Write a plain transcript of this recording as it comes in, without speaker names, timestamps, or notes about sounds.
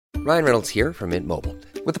Ryan Reynolds here from Mint Mobile.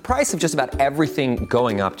 With the price of just about everything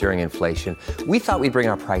going up during inflation, we thought we'd bring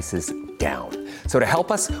our prices down. So to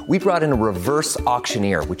help us, we brought in a reverse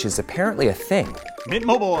auctioneer, which is apparently a thing. Mint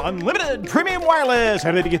Mobile Unlimited Premium Wireless.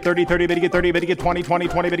 How to get 30, 30, bit to get 30, bit to get 20, 20,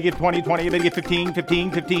 20, bit to get 20, 20, bit to get 15,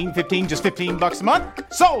 15, 15, 15, just $15 a month?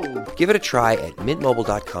 Sold! Give it a try at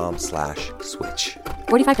mintmobile.com/switch.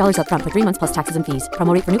 $45 up front for 3 months plus taxes and fees.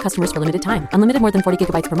 Promo rate for new customers for limited time. Unlimited more than 40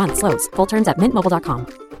 gigabytes per month. Slows full terms at mintmobile.com.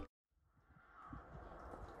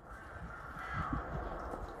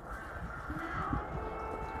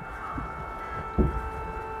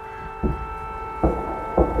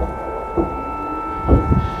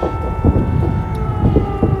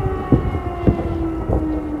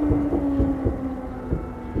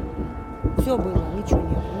 Все было, ничего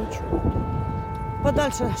не было, ничего не было.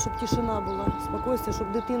 Подальше, чтобы тишина была, спокойствие,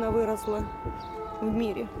 чтобы дитина выросла в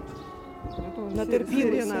мире.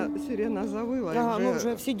 Натерпілися. Сирена завила. Ага, ну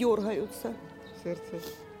вже всі дергаються. Серце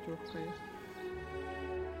тьохкає.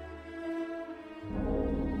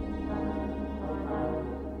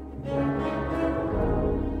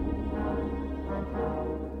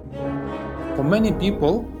 For many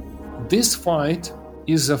people, this fight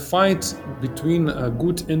is a fight between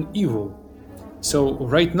good and evil. So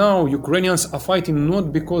right now, Ukrainians are fighting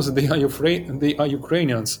not because they are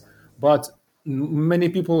Ukrainians, but many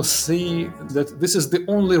people see that this is the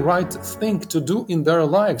only right thing to do in their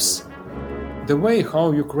lives. The way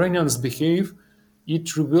how Ukrainians behave,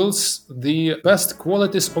 it reveals the best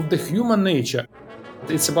qualities of the human nature.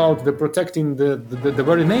 It's about protecting the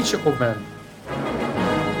very nature of man.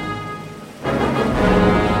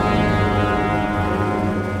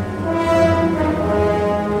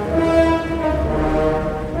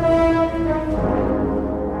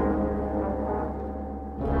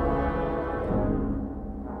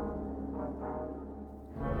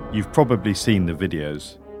 You've probably seen the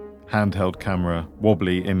videos. Handheld camera,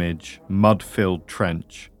 wobbly image, mud-filled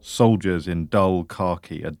trench, soldiers in dull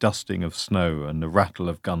khaki, a dusting of snow and the rattle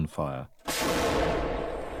of gunfire.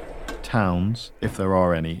 Towns, if there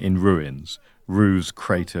are any, in ruins, roofs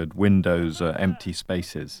cratered, windows are empty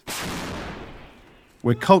spaces.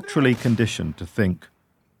 We're culturally conditioned to think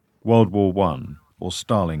World War I or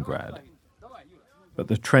Stalingrad. But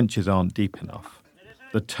the trenches aren't deep enough.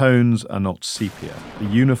 The tones are not sepia, the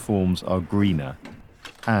uniforms are greener,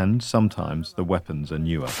 and sometimes the weapons are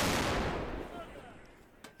newer.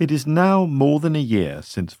 It is now more than a year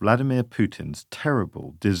since Vladimir Putin's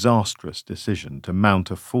terrible, disastrous decision to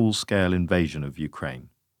mount a full-scale invasion of Ukraine.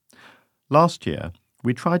 Last year,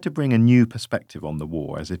 we tried to bring a new perspective on the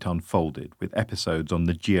war as it unfolded, with episodes on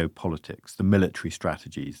the geopolitics, the military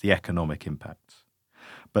strategies, the economic impacts.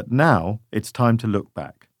 But now it's time to look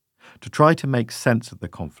back, to try to make sense of the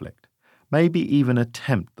conflict, maybe even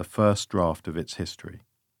attempt the first draft of its history.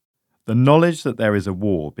 The knowledge that there is a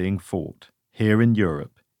war being fought, here in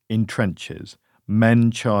Europe, in trenches, men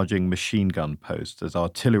charging machine gun posts as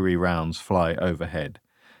artillery rounds fly overhead.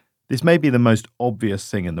 This may be the most obvious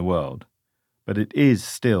thing in the world, but it is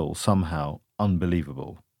still somehow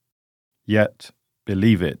unbelievable. Yet,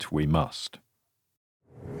 believe it we must.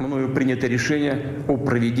 Мною принято решение о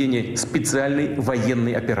проведении специальной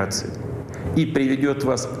военной операции и приведет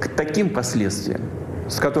вас к таким последствиям,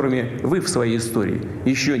 с которыми вы в своей истории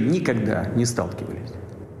еще никогда не сталкивались.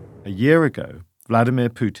 A year ago, Vladimir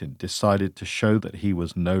Putin decided to show that he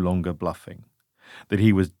was no longer bluffing, that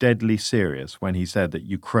he was deadly serious when he said that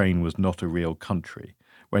Ukraine was not a real country,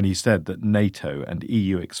 when he said that NATO and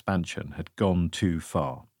EU expansion had gone too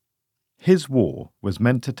far. His war was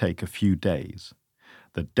meant to take a few days.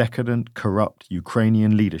 The decadent, corrupt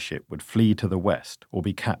Ukrainian leadership would flee to the West or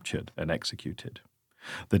be captured and executed.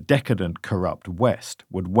 The decadent, corrupt West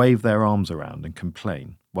would wave their arms around and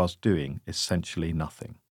complain, whilst doing essentially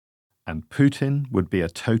nothing. And Putin would be a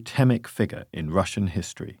totemic figure in Russian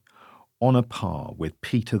history, on a par with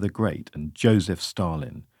Peter the Great and Joseph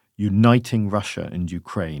Stalin, uniting Russia and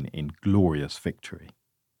Ukraine in glorious victory.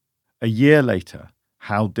 A year later,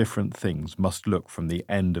 how different things must look from the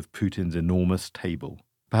end of Putin's enormous table.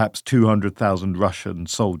 Perhaps 200,000 Russian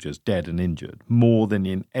soldiers dead and injured, more than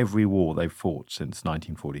in every war they've fought since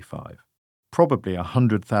 1945. Probably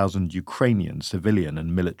 100,000 Ukrainian civilian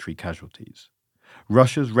and military casualties.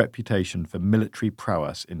 Russia's reputation for military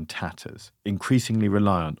prowess in tatters, increasingly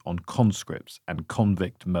reliant on conscripts and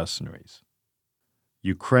convict mercenaries.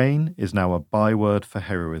 Ukraine is now a byword for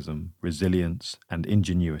heroism, resilience, and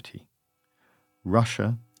ingenuity.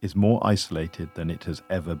 Russia is more isolated than it has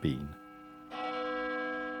ever been.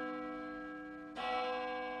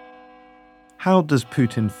 How does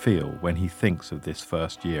Putin feel when he thinks of this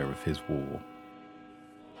first year of his war?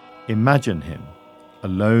 Imagine him,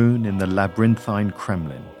 Alone in the labyrinthine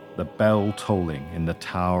Kremlin, the bell tolling in the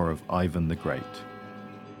tower of Ivan the Great.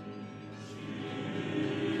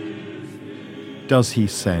 Does he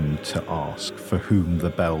send to ask for whom the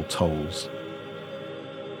bell tolls?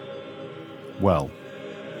 Well,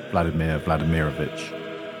 Vladimir Vladimirovich,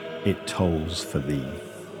 it tolls for thee.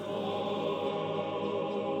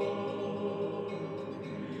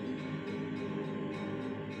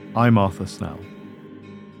 I'm Arthur Snell.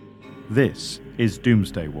 This is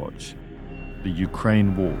Doomsday Watch, the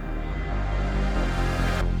Ukraine War.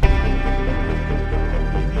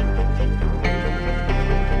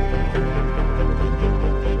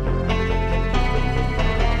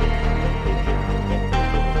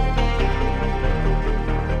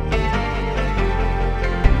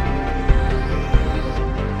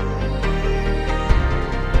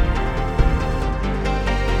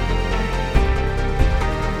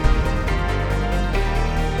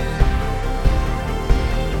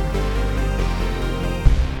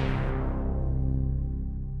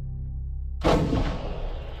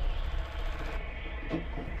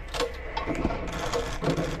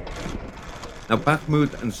 Now,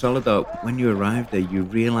 Bakhmut and Soledar, when you arrive there, you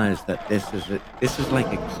realize that this is like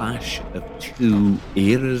a clash of two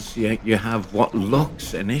eras. You have what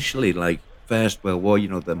looks initially like First World War,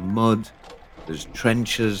 the mud, there's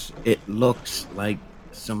trenches. It looks like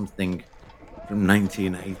something from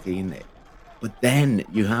 1918. But then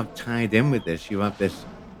you have tied in with this, you have this,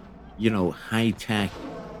 high-tech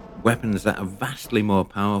weapons that are vastly more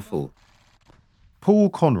powerful. Paul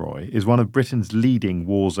Conroy is one of Britain's leading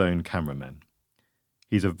war zone cameramen.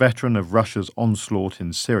 He's a veteran of Russia's onslaught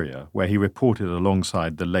in Syria, where he reported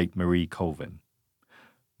alongside the late Marie Colvin.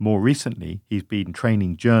 More recently, he's been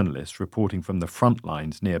training journalists reporting from the front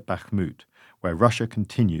lines near Bakhmut, where Russia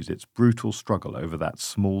continues its brutal struggle over that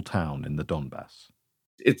small town in the Donbass.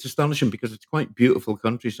 It's astonishing because it's quite beautiful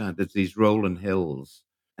countryside. There's these rolling hills.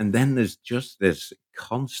 And then there's just this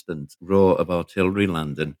constant roar of artillery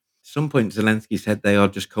landing. At some point, Zelensky said they are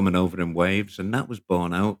just coming over in waves, and that was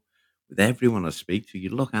borne out with everyone I speak to. You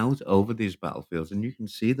look out over these battlefields and you can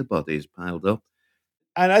see the bodies piled up.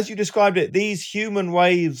 And as you described it, these human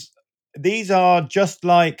waves, these are just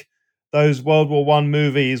like those World War I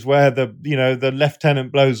movies where the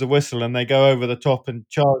lieutenant blows the whistle and they go over the top and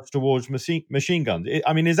charge towards machine guns.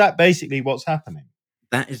 Is that basically what's happening?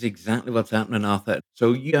 That is exactly what's happening, Arthur.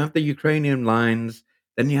 So you have the Ukrainian lines,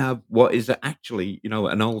 then you have what is actually,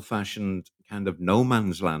 an old-fashioned kind of no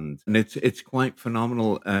man's land, and it's quite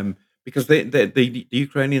phenomenal. Because the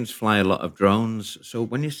Ukrainians fly a lot of drones. So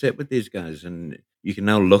when you sit with these guys and you can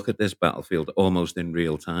now look at this battlefield almost in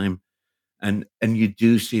real time, and you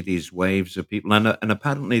do see these waves of people. And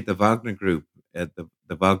apparently the Wagner group, the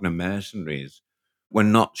Wagner mercenaries, were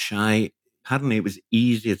not shy. Apparently it was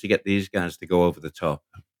easier to get these guys to go over the top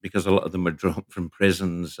because a lot of them were drawn from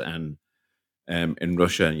prisons. And in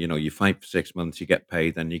Russia, you fight for 6 months, you get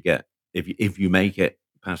paid, and you get, if you make it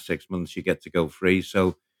past 6 months, you get to go free.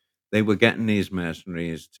 So they were getting these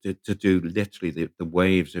mercenaries to do literally the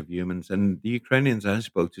waves of humans. And the Ukrainians I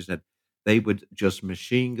spoke to said they would just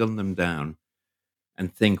machine gun them down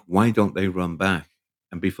and think, why don't they run back?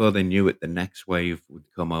 And before they knew it, the next wave would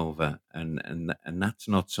come over. And that's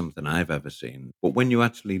not something I've ever seen. But when you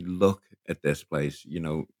actually look at this place,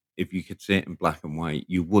 if you could see it in black and white,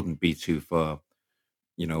 you wouldn't be too far,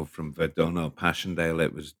 from Verdun or Passchendaele.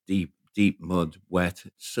 It was deep mud, wet,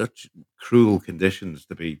 such cruel conditions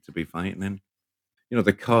to be fighting in.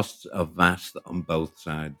 The costs are vast on both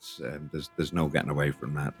sides. There's no getting away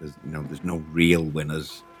from that. There's no real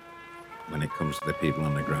winners when it comes to the people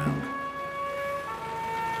on the ground.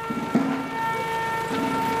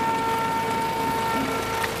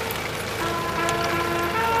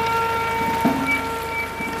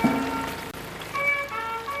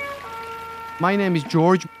 My name is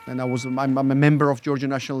George, and I'm a member of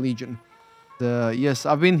Georgian National Legion. Yes,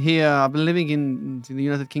 I've been here. I've been living in the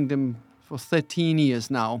United Kingdom for 13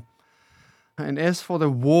 years now. And as for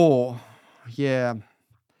the war,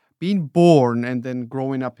 being born and then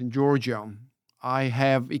growing up in Georgia, I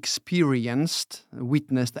have witnessed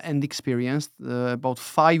and experienced about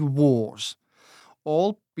 5 wars,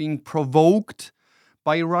 all being provoked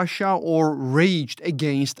by Russia or raged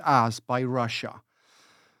against us by Russia.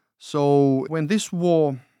 So when this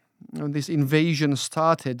war, this invasion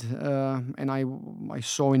started, and I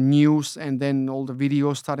saw in news, and then all the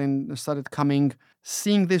videos started coming,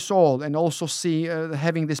 seeing this all, and also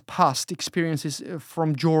having this past experiences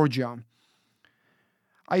from Georgia,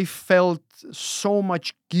 I felt so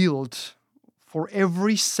much guilt for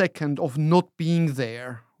every second of not being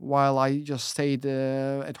there while I just stayed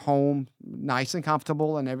at home, nice and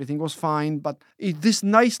comfortable, and everything was fine. But this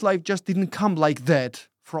nice life just didn't come like that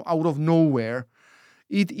from out of nowhere.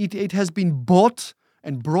 It has been bought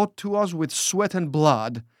and brought to us with sweat and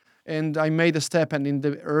blood. And I made a step, and in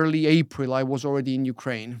the early April, I was already in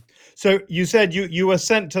Ukraine. So you said you were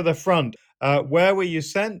sent to the front. Where were you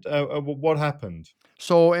sent? What happened?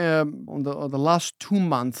 So on the last 2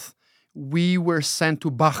 months, we were sent to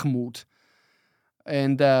Bakhmut.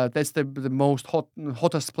 And that's the most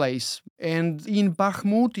hottest place. And in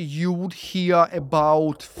Bakhmut, you would hear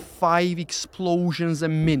about 5 explosions a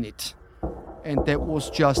minute. And that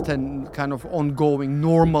was just a kind of ongoing,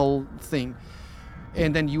 normal thing.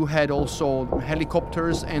 And then you had also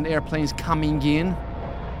helicopters and airplanes coming in.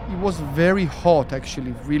 It was very hot,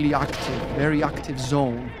 actually, really active, very active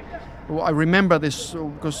zone. I remember this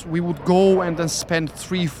because we would go and then spend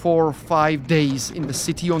 3, 4, 5 days in the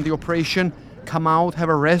city on the operation, come out, have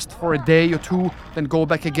a rest for a day or two, then go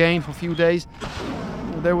back again for a few days.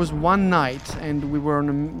 There was one night, and we were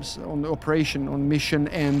on the operation, on mission,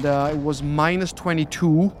 and it was minus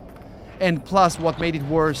 22. And plus, what made it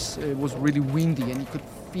worse, it was really windy, and you could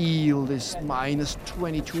feel this minus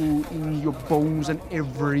 22 in your bones and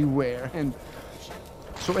everywhere. And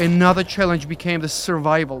so another challenge became the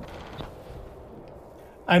survival.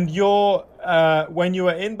 And when you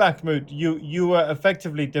were in Bakhmut, you were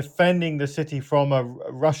effectively defending the city from a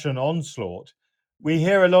Russian onslaught. We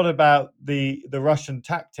hear a lot about the Russian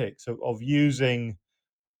tactics of using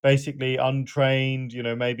basically untrained,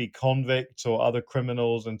 maybe convicts or other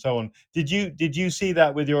criminals and so on. Did you see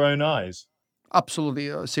that with your own eyes? Absolutely,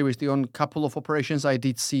 seriously. On a couple of operations, I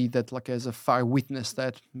did see that, like as a fire witness,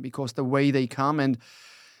 that because the way they come, and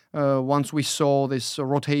once we saw this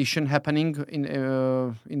rotation happening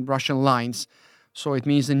in Russian lines, so it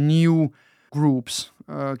means the new groups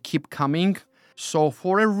keep coming. So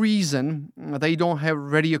for a reason, they don't have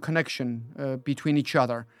radio connection between each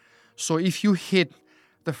other. So if you hit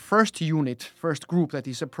the first group that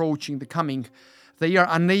is approaching the coming, they are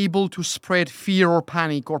unable to spread fear or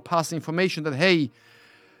panic or pass information that, hey,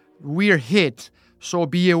 we're hit, so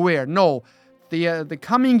be aware. No, the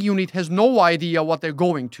coming unit has no idea what they're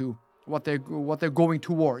going to, what they're going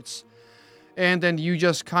towards. And then you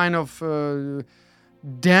just kind of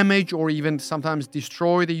damage or even sometimes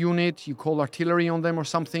destroy the unit. You call artillery on them or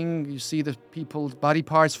something. You see the people's body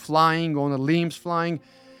parts flying, or the limbs flying.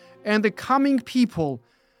 And the coming people,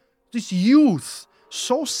 this youth,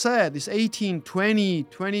 so sad, these 18, 20,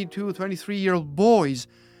 22, 23-year-old boys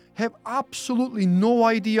have absolutely no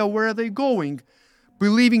idea where they're going,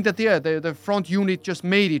 believing that the front unit just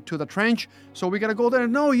made it to the trench, so we gotta go there.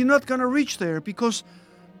 No, you're not gonna reach there because,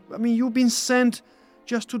 you've been sent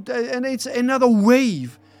just to, and it's another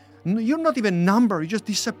wave. You're not even numbered, you just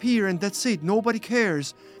disappear and that's it. Nobody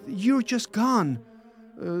cares. You're just gone.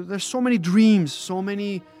 There's so many dreams, so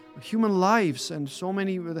many human lives, and so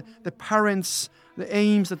many the parents, the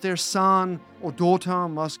aims that their son or daughter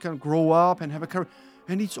must kind of grow up and have a career,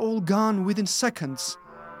 and it's all gone within seconds.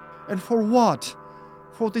 And for what?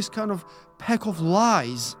 For this kind of pack of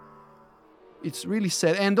lies. It's really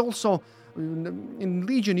sad. And also in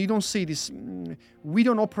Legion you don't see this. We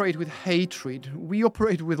don't operate with hatred. We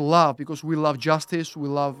operate with love, because we love justice, we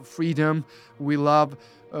love freedom, we love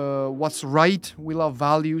what's right, we love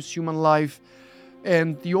values, human life.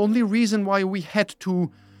 And the only reason why we had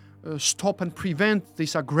to stop and prevent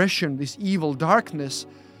this aggression, this evil darkness,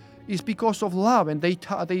 is because of love. And they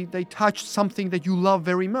touched something that you love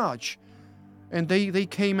very much. And they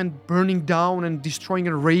came and burning down and destroying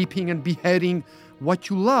and raping and beheading what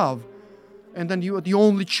you love. And then the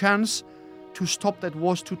only chance to stop that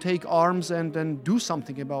was to take arms and do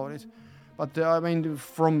something about it. But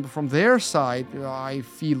from their side, I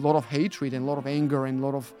feel a lot of hatred and a lot of anger and a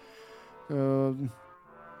lot of...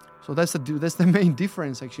 So that's the main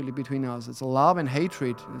difference actually between us. It's love and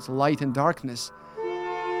hatred. It's light and darkness.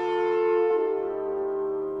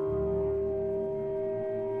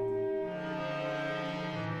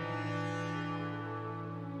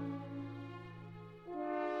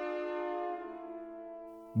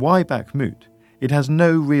 Why Bakhmut? It has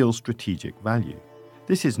no real strategic value.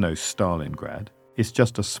 This is no Stalingrad. It's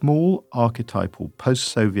just a small, archetypal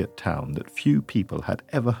post-Soviet town that few people had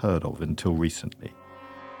ever heard of until recently.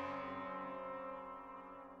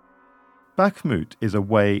 Bakhmut is a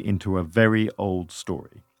way into a very old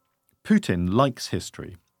story. Putin likes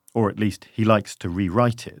history, or at least he likes to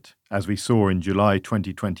rewrite it, as we saw in July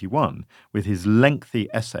 2021 with his lengthy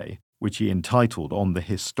essay, which he entitled On the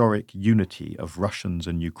Historic Unity of Russians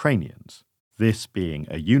and Ukrainians, this being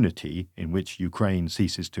a unity in which Ukraine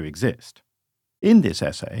ceases to exist. In this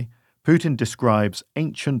essay, Putin describes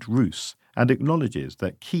ancient Rus and acknowledges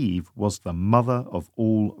that Kiev was the mother of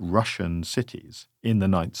all Russian cities in the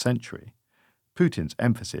 9th century. Putin's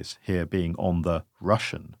emphasis here being on the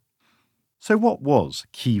Russian. So what was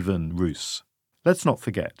Kievan Rus? Let's not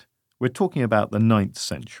forget, we're talking about the 9th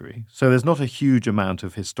century, so there's not a huge amount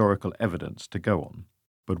of historical evidence to go on.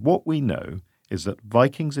 But what we know is that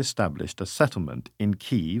Vikings established a settlement in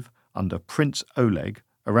Kiev under Prince Oleg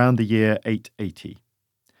around the year 880.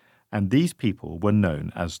 And these people were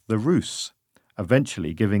known as the Rus,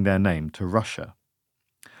 eventually giving their name to Russia.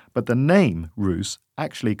 But the name Rus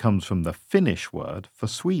actually comes from the Finnish word for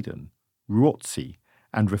Sweden, Ruotsi,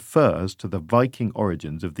 and refers to the Viking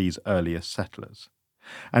origins of these earliest settlers.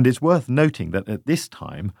 And it's worth noting that at this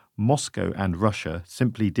time, Moscow and Russia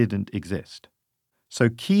simply didn't exist. So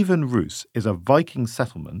Kievan Rus is a Viking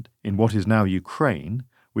settlement in what is now Ukraine,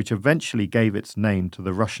 which eventually gave its name to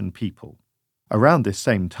the Russian people. Around this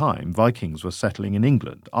same time, Vikings were settling in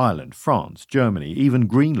England, Ireland, France, Germany, even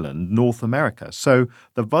Greenland, North America. So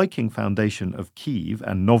the Viking foundation of Kiev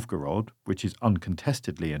and Novgorod, which is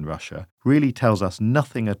uncontestedly in Russia, really tells us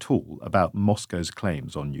nothing at all about Moscow's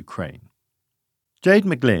claims on Ukraine. Jade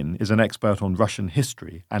McGlynn is an expert on Russian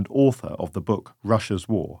history and author of the book Russia's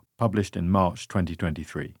War, published in March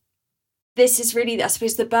 2023. This is really, I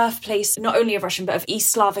suppose, the birthplace not only of Russian but of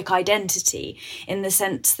East Slavic identity, in the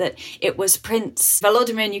sense that it was Prince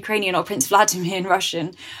Volodymyr in Ukrainian or Prince Vladimir in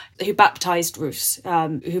Russian who baptized Rus,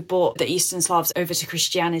 who brought the Eastern Slavs over to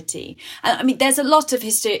Christianity. And I mean, there's a lot of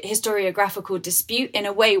historiographical dispute. In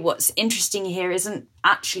a way, what's interesting here isn't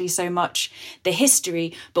actually so much the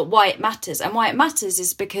history, but why it matters. And why it matters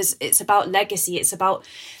is because it's about legacy. It's about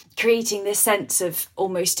creating this sense of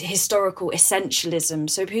almost historical essentialism.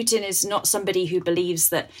 So Putin is not somebody who believes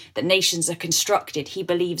that nations are constructed. He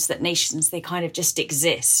believes that nations, they kind of just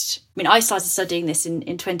exist. I mean, I started studying this in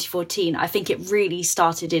 2014. I think it really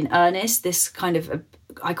started in earnest, this kind of,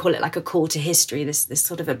 I call it like a call to history, this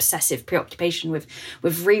sort of obsessive preoccupation with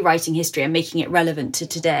rewriting history and making it relevant to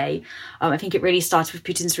today. I think it really started with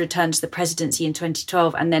Putin's return to the presidency in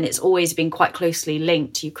 2012, and then it's always been quite closely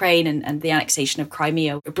linked to Ukraine, and the annexation of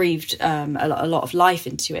Crimea breathed a lot of life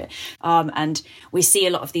into it. And we see a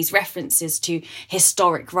lot of these references to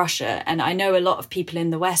historic Russia. And I know a lot of people in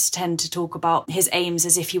the West tend to talk about his aims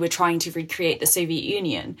as if he were trying to recreate the Soviet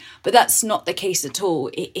Union, but that's not the case at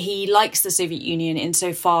all. He likes the Soviet Union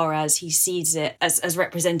insofar as he sees it as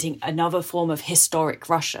representing another form of historic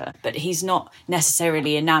Russia, but he's not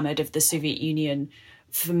necessarily enamoured of the Soviet Union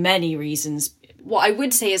for many reasons. What I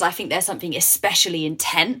would say is I think there's something especially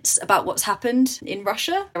intense about what's happened in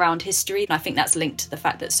Russia around history. And I think that's linked to the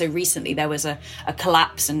fact that so recently there was a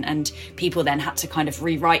collapse and people then had to kind of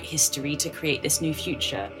rewrite history to create this new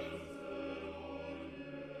future.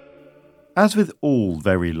 As with all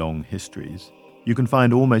very long histories, you can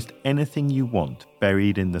find almost anything you want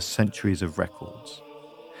buried in the centuries of records.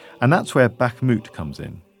 And that's where Bakhmut comes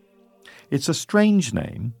in. It's a strange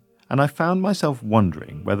name, and I found myself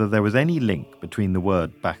wondering whether there was any link between the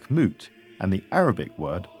word Bakhmut and the Arabic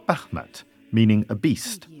word Bahmat, meaning a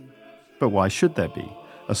beast. But why should there be?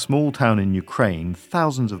 A small town in Ukraine,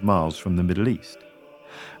 thousands of miles from the Middle East.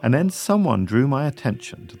 And then someone drew my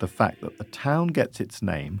attention to the fact that the town gets its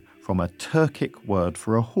name from a Turkic word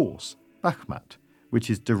for a horse, Bakhmat,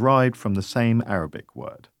 which is derived from the same Arabic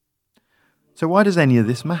word. So why does any of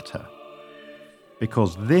this matter?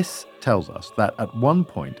 Because this tells us that at one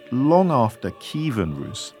point, long after Kievan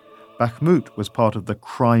Rus, Bakhmut was part of the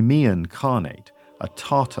Crimean Khanate, a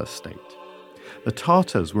Tatar state. The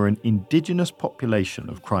Tatars were an indigenous population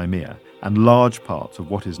of Crimea and large parts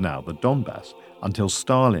of what is now the Donbass, until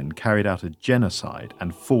Stalin carried out a genocide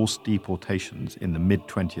and forced deportations in the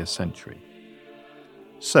mid-20th century.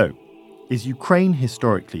 So, is Ukraine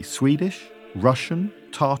historically Swedish, Russian,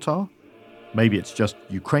 Tatar? Maybe it's just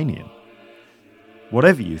Ukrainian.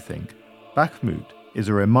 Whatever you think, Bakhmut is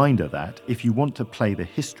a reminder that if you want to play the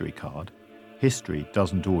history card, history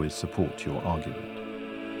doesn't always support your argument.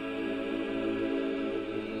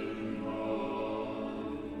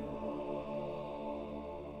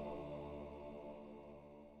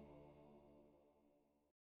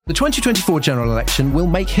 The 2024 general election will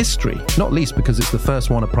make history, not least because it's the first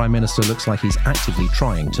one a Prime Minister looks like he's actively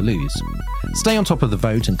trying to lose. Stay on top of the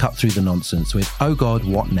vote and cut through the nonsense with Oh God,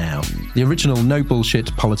 What Now?, the original no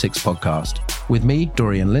bullshit politics podcast. With me,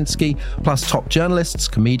 Dorian Lynskey, plus top journalists,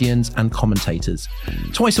 comedians and commentators.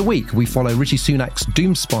 Twice a week, we follow Rishi Sunak's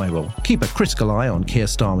doom spiral, keep a critical eye on Keir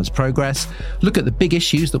Starmer's progress, look at the big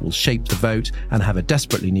issues that will shape the vote and have a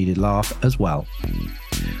desperately needed laugh as well.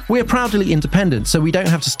 We're proudly independent, so we don't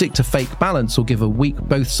have to stick to fake balance or give a weak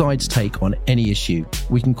both sides take on any issue.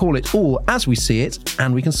 We can call it all as we see it,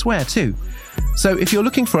 and we can swear too. So if you're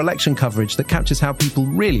looking for election coverage that captures how people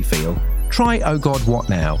really feel, try Oh God What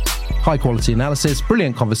Now? High quality analysis,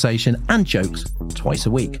 brilliant conversation and jokes twice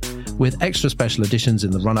a week, with extra special editions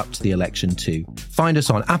in the run up to the election too. Find us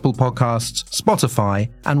on Apple Podcasts, Spotify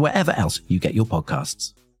and wherever else you get your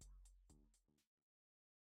podcasts.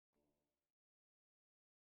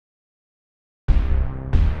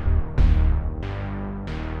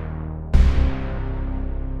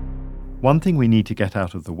 One thing we need to get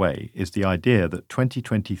out of the way is the idea that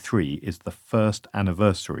 2023 is the first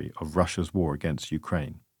anniversary of Russia's war against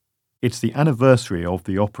Ukraine. It's the anniversary of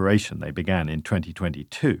the operation they began in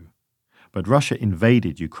 2022, but Russia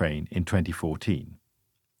invaded Ukraine in 2014.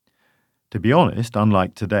 To be honest,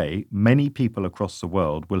 unlike today, many people across the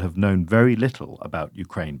world will have known very little about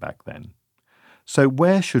Ukraine back then. So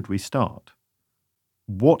where should we start?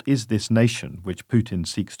 What is this nation which Putin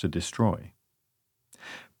seeks to destroy?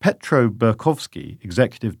 Petro Berkovsky,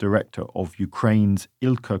 executive director of Ukraine's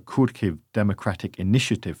Ilka Kurkiv Democratic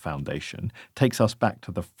Initiative Foundation, takes us back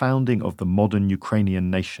to the founding of the modern Ukrainian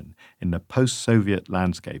nation in the post-Soviet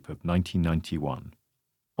landscape of 1991.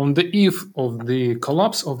 On the eve of the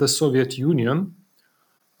collapse of the Soviet Union,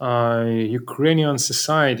 Ukrainian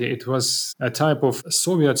society, it was a type of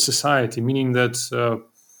Soviet society, meaning that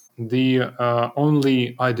the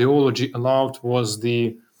only ideology allowed was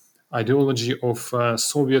the ideology of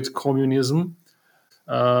Soviet communism.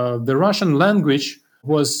 The Russian language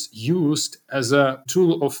was used as a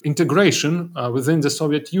tool of integration within the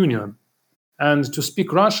Soviet Union. And to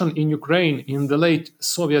speak Russian in Ukraine in the late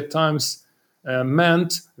Soviet times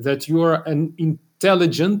meant that you are an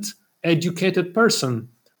intelligent, educated person,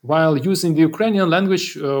 while using the Ukrainian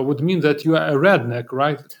language would mean that you are a redneck,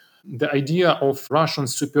 right? The idea of Russian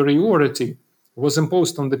superiority was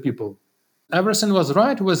imposed on the people. Everything was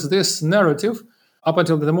right with this narrative up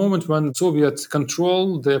until the moment when Soviet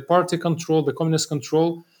control, the party control, the communist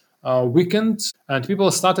control weakened, and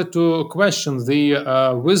people started to question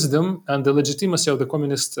the wisdom and the legitimacy of the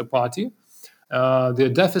Communist Party,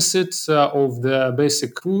 the deficit of the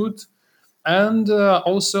basic food, and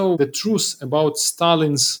also the truth about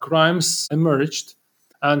Stalin's crimes emerged.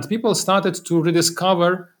 And people started to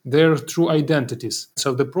rediscover their true identities.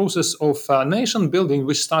 So the process of nation building,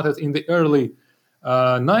 which started in the early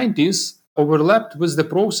 90s, overlapped with the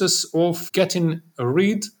process of getting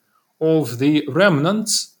rid of the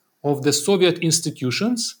remnants of the Soviet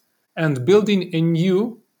institutions and building a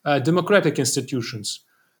new democratic institutions.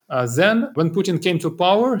 Then, when Putin came to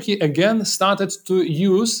power, he again started to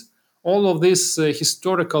use all of these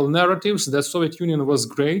historical narratives that Soviet Union was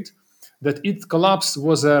great, that its collapse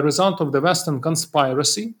was a result of the Western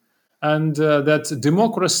conspiracy, and that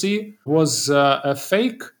democracy was a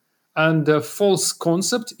fake and a false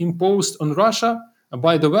concept imposed on Russia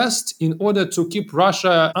by the West in order to keep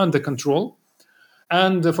Russia under control.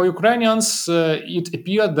 And for Ukrainians, it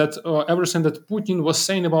appeared that everything that Putin was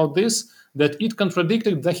saying about this, that it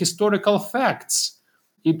contradicted the historical facts.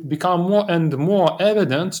 It became more and more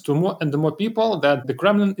evident to more and more people that the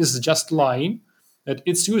Kremlin is just lying, that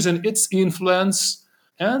it's using its influence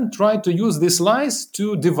and trying to use these lies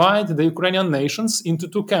to divide the Ukrainian nations into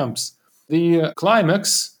two camps. The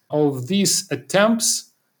climax of these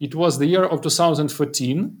attempts, it was the year of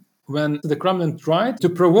 2014, when the Kremlin tried to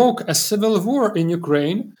provoke a civil war in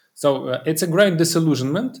Ukraine. So it's a great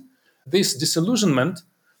disillusionment. This disillusionment,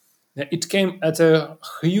 it came at a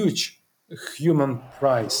huge human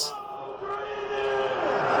price.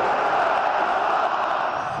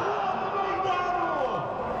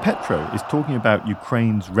 Petro is talking about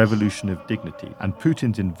Ukraine's revolution of dignity and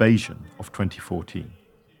Putin's invasion of 2014.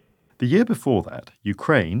 The year before that,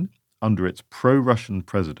 Ukraine, under its pro-Russian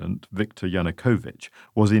president Viktor Yanukovych,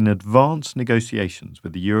 was in advanced negotiations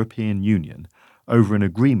with the European Union over an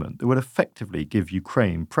agreement that would effectively give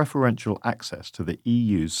Ukraine preferential access to the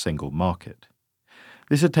EU's single market.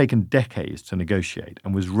 This had taken decades to negotiate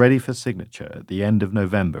and was ready for signature at the end of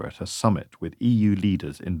November at a summit with EU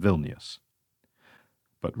leaders in Vilnius.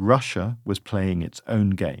 But Russia was playing its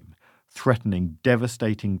own game, threatening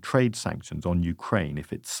devastating trade sanctions on Ukraine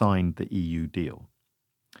if it signed the EU deal.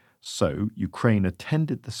 So Ukraine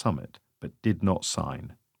attended the summit but did not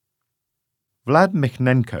sign. Vlad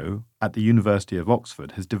Mikhnenko at the University of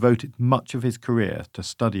Oxford has devoted much of his career to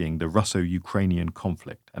studying the Russo-Ukrainian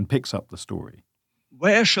conflict and picks up the story.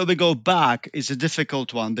 Where shall we go back is a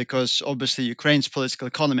difficult one because obviously Ukraine's political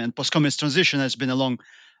economy and post-communist transition has been a long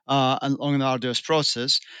and arduous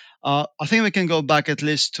process. I think we can go back at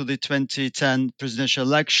least to the 2010 presidential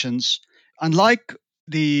elections. Unlike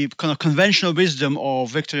the kind of conventional wisdom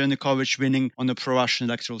of Viktor Yanukovych winning on a pro-Russian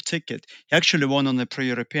electoral ticket. He actually won on a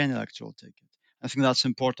pro-European electoral ticket. I think that's an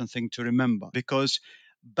important thing to remember, because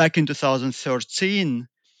back in 2013,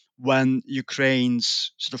 when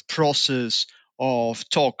Ukraine's sort of process of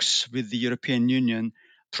talks with the European Union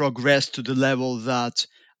progressed to the level that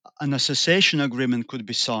an association agreement could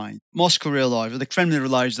be signed, Moscow realized, the Kremlin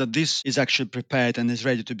realized that this is actually prepared and is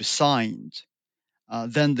ready to be signed.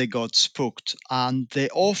 Then they got spooked, and they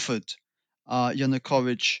offered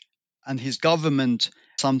Yanukovych and his government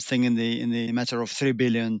something in the matter of $3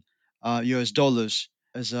 billion US dollars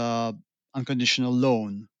as a unconditional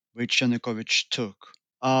loan, which Yanukovych took.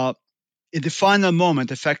 In the final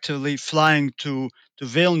moment, effectively flying to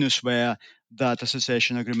Vilnius, where that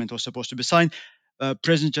association agreement was supposed to be signed,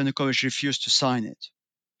 President Yanukovych refused to sign it,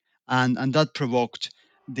 and that provoked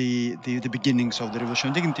the beginnings of the Revolution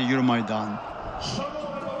of Dignity, Euromaidan.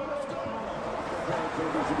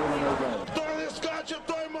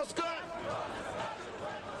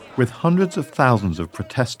 With hundreds of thousands of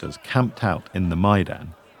protesters camped out in the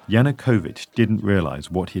Maidan, Yanukovych didn't realize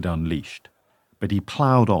what he'd unleashed, but he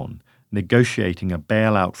ploughed on, negotiating a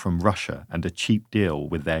bailout from Russia and a cheap deal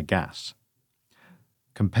with their gas.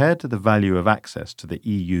 Compared to the value of access to the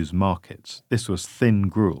EU's markets, this was thin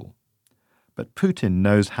gruel. But Putin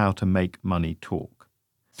knows how to make money talk.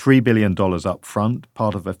 $3 billion up front,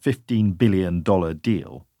 part of a $15 billion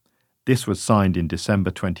deal. This was signed in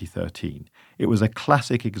December 2013. It was a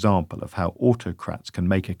classic example of how autocrats can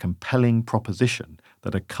make a compelling proposition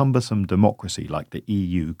that a cumbersome democracy like the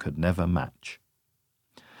EU could never match.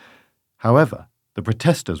 However, the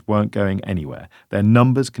protesters weren't going anywhere. Their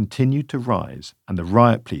numbers continued to rise, and the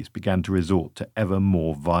riot police began to resort to ever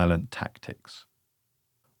more violent tactics.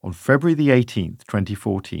 On February the 18th,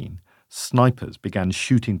 2014, snipers began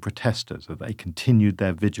shooting protesters as they continued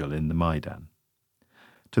their vigil in the Maidan.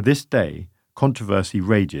 To this day, controversy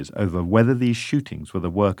rages over whether these shootings were the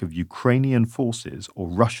work of Ukrainian forces or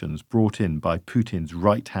Russians brought in by Putin's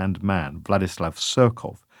right-hand man, Vladislav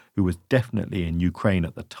Surkov, who was definitely in Ukraine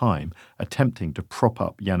at the time, attempting to prop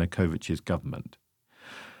up Yanukovych's government.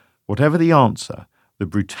 Whatever the answer, the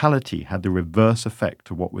brutality had the reverse effect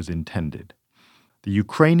to what was intended. The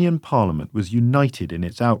Ukrainian parliament was united in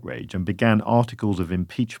its outrage and began articles of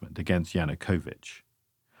impeachment against Yanukovych.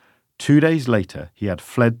 2 days later, he had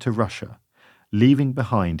fled to Russia, leaving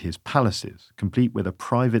behind his palaces, complete with a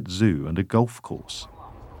private zoo and a golf course.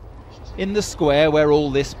 In the square where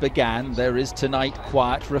all this began, there is tonight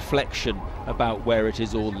quiet reflection about where it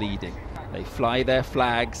is all leading. They fly their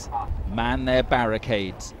flags, man their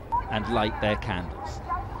barricades, and light their candles.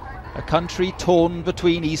 A country torn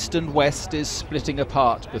between east and west is splitting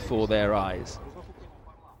apart before their eyes.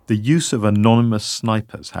 The use of anonymous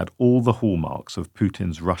snipers had all the hallmarks of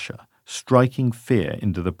Putin's Russia, striking fear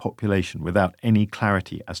into the population without any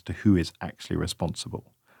clarity as to who is actually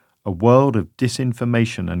responsible. A world of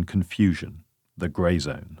disinformation and confusion, the grey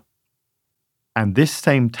zone. And this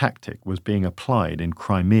same tactic was being applied in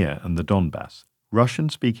Crimea and the Donbass.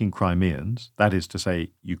 Russian-speaking Crimeans, that is to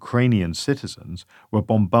say, Ukrainian citizens, were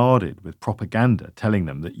bombarded with propaganda telling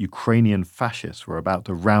them that Ukrainian fascists were about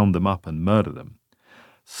to round them up and murder them.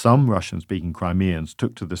 Some Russian-speaking Crimeans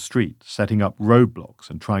took to the street, setting up roadblocks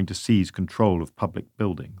and trying to seize control of public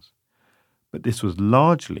buildings. But this was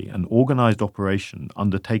largely an organized operation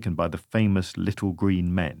undertaken by the famous Little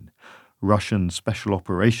Green Men, Russian special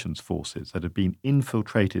operations forces that had been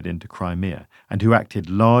infiltrated into Crimea and who acted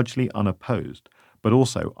largely unopposed, but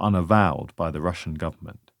also unavowed by the Russian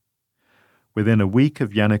government. Within a week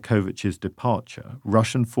of Yanukovych's departure,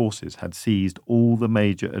 Russian forces had seized all the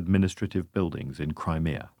major administrative buildings in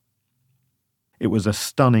Crimea. It was a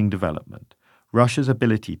stunning development. Russia's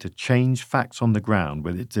ability to change facts on the ground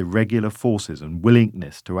with its irregular forces and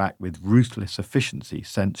willingness to act with ruthless efficiency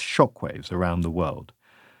sent shockwaves around the world.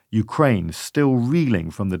 Ukraine, still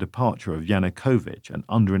reeling from the departure of Yanukovych and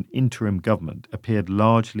under an interim government, appeared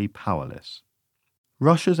largely powerless.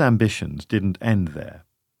 Russia's ambitions didn't end there.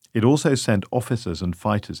 It also sent officers and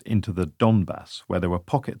fighters into the Donbass, where there were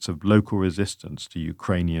pockets of local resistance to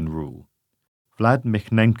Ukrainian rule. Vlad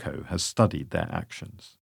Mikhnenko has studied their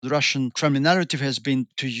actions. The Russian Kremlin narrative has been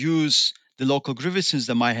to use the local grievances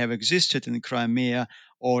that might have existed in Crimea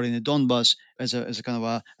or in the Donbass as a kind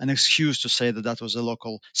of an excuse to say that that was a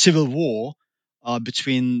local civil war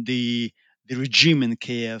between the regime in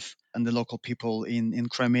Kiev and the local people in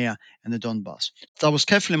Crimea and the Donbass. That was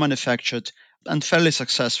carefully manufactured and fairly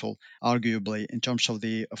successful, arguably, in terms of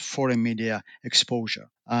the foreign media exposure.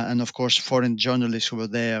 And of course, foreign journalists who were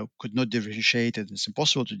there could not differentiate it. It's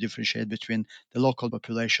impossible to differentiate between the local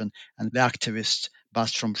population and the activist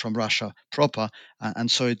bus from Russia proper. And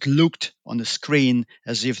so it looked on the screen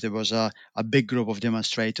as if there was a big group of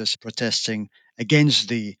demonstrators protesting against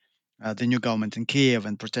the new government in Kiev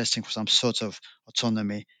and protesting for some sort of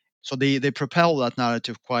autonomy. So they propel that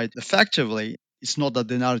narrative quite effectively. It's not that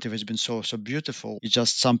the narrative has been so beautiful. It's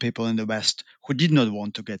just some people in the West who did not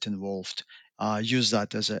want to get involved use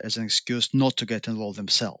that as an excuse not to get involved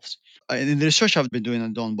themselves. In the research I've been doing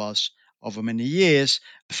on Donbass over many years,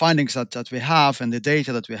 the findings that we have and the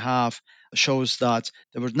data that we have shows that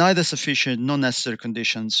there were neither sufficient nor necessary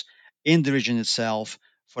conditions in the region itself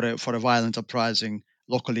for a violent uprising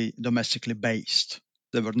locally, domestically based.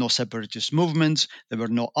 There were no separatist movements, there were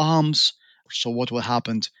no arms. So what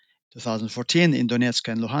happened in 2014 in Donetsk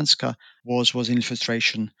and Luhansk was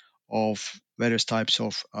infiltration of various types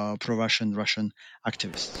of pro-Russian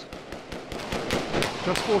activists.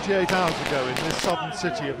 Just 48 hours ago in this southern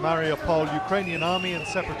city of Mariupol, Ukrainian army and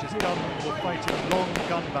separatist gunmen were fighting long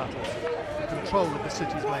gun battles for control of the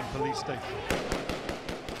city's main police station.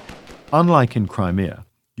 Unlike in Crimea,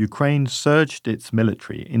 Ukraine surged its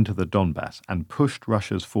military into the Donbass and pushed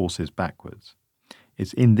Russia's forces backwards.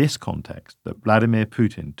 It's in this context that Vladimir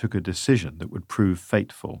Putin took a decision that would prove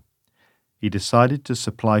fateful. He decided to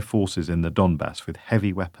supply forces in the Donbass with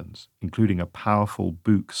heavy weapons, including a powerful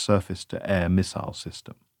Buk surface-to-air missile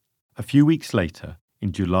system. A few weeks later,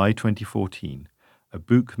 in July 2014, a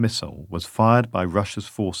Buk missile was fired by Russia's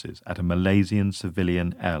forces at a Malaysian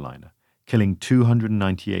civilian airliner, killing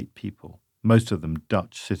 298 people, most of them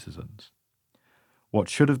Dutch citizens. What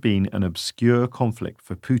should have been an obscure conflict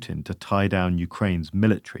for Putin to tie down Ukraine's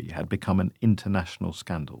military had become an international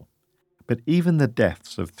scandal. But even the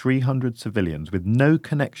deaths of 300 civilians with no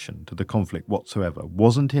connection to the conflict whatsoever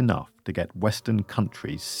wasn't enough to get Western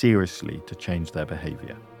countries seriously to change their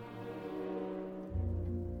behavior.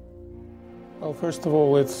 Well, first of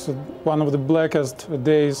all, it's one of the blackest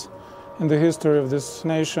days in the history of this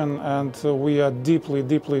nation, and we are deeply,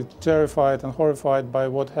 deeply terrified and horrified by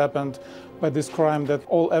what happened, by this crime that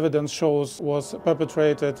all evidence shows was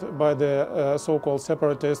perpetrated by the so-called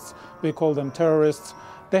separatists. We call them terrorists.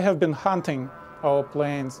 They have been hunting our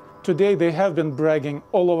planes. Today they have been bragging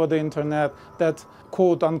all over the internet that,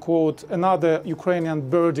 quote unquote, another Ukrainian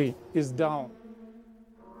birdie is down.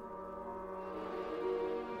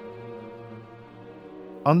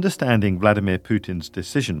 Understanding Vladimir Putin's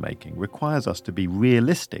decision-making requires us to be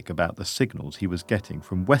realistic about the signals he was getting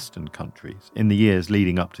from Western countries in the years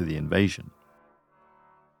leading up to the invasion.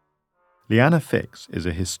 Liana Fix is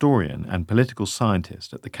a historian and political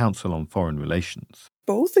scientist at the Council on Foreign Relations.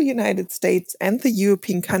 Both the United States and the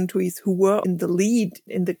European countries who were in the lead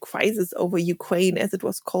in the crisis over Ukraine, as it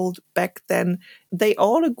was called back then, they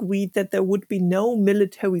all agreed that there would be no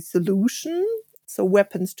military solution, so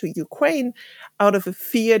weapons to Ukraine, out of a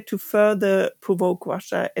fear to further provoke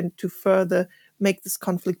Russia and to further make this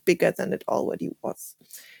conflict bigger than it already was.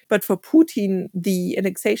 But for Putin, the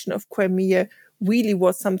annexation of Crimea really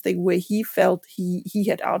was something where he felt he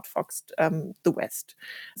had outfoxed the West.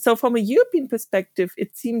 So from a European perspective,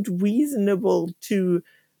 it seemed reasonable to,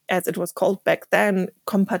 as it was called back then,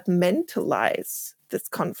 compartmentalize this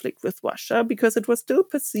conflict with Russia, because it was still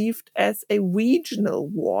perceived as a regional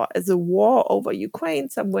war, as a war over Ukraine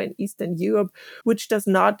somewhere in Eastern Europe, which does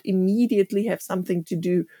not immediately have something to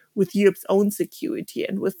do with Europe's own security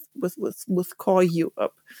and with core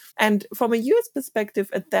Europe. And from a US perspective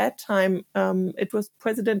at that time, it was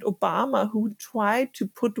President Obama who tried to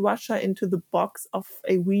put Russia into the box of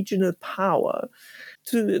a regional power.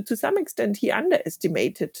 To some extent, he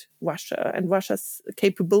underestimated Russia and Russia's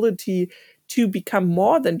capability to become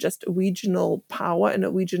more than just a regional power and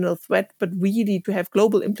a regional threat, but really to have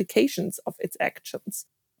global implications of its actions.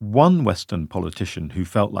 One Western politician who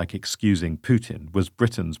felt like excusing Putin was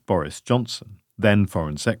Britain's Boris Johnson, then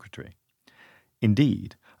Foreign Secretary.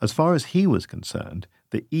 Indeed, as far as he was concerned,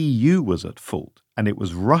 the EU was at fault, and it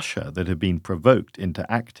was Russia that had been provoked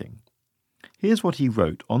into acting. Here's what he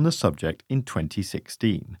wrote on the subject in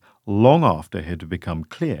 2016, long after it had become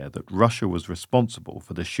clear that Russia was responsible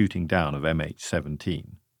for the shooting down of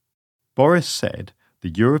MH17. Boris said, "The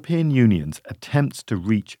European Union's attempts to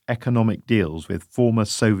reach economic deals with former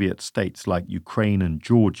Soviet states like Ukraine and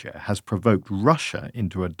Georgia has provoked Russia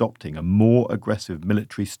into adopting a more aggressive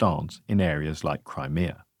military stance in areas like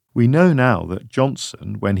Crimea." We know now that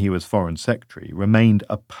Johnson, when he was Foreign Secretary, remained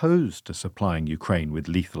opposed to supplying Ukraine with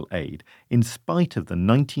lethal aid, in spite of the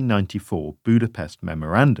 1994 Budapest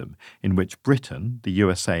Memorandum, in which Britain, the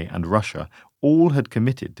USA, and Russia all had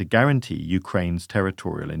committed to guarantee Ukraine's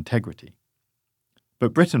territorial integrity.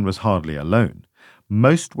 But Britain was hardly alone.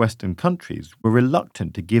 Most Western countries were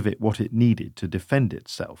reluctant to give it what it needed to defend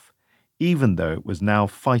itself. even though it was now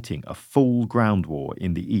fighting a full ground war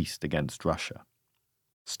in the east against Russia.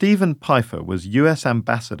 Stephen Pfeiffer was US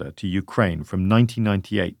ambassador to Ukraine from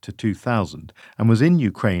 1998 to 2000 and was in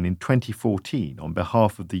Ukraine in 2014 on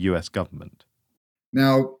behalf of the US government.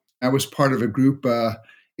 Now, I was part of a group.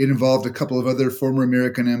 It involved a couple of other former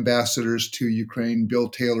American ambassadors to Ukraine, Bill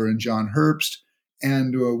Taylor and John Herbst.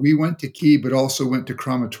 And we went to Kyiv, but also went to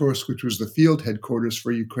Kramatorsk, which was the field headquarters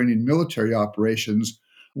for Ukrainian military operations.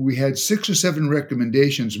 We had 6 or 7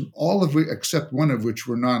 recommendations, all of which, except one of which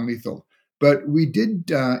were non-lethal. But we did,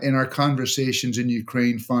 in our conversations in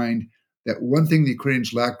Ukraine, find that one thing the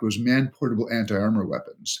Ukrainians lacked was man-portable anti-armor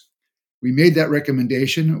weapons. We made that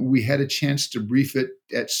recommendation. We had a chance to brief it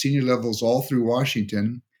at senior levels all through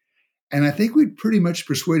Washington. And I think we'd pretty much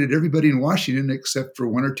persuaded everybody in Washington except for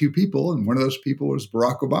 1 or 2 people, and one of those people was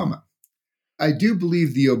Barack Obama. I do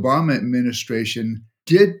believe the Obama administration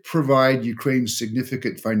did provide Ukraine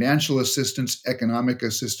significant financial assistance, economic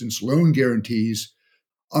assistance, loan guarantees.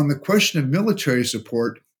 On the question of military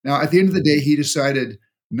support, now, at the end of the day, he decided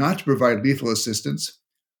not to provide lethal assistance.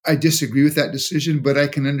 I disagree with that decision, but I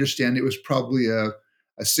can understand it was probably a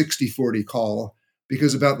 60-40 call,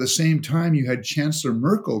 because about the same time you had Chancellor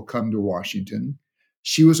Merkel come to Washington.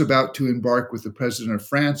 She was about to embark with the president of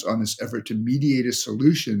France on this effort to mediate a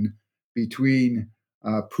solution between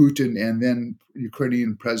Putin and then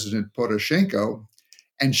Ukrainian President Poroshenko.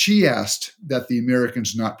 And she asked that the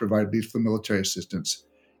Americans not provide lethal military assistance.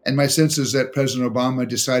 And my sense is that President Obama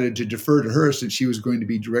decided to defer to her since she was going to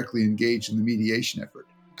be directly engaged in the mediation effort.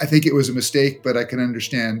 I think it was a mistake, but I can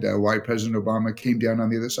understand why President Obama came down on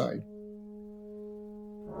the other side.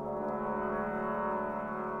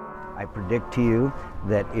 I predict to you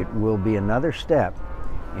that it will be another step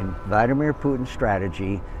in Vladimir Putin's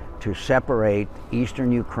strategy to separate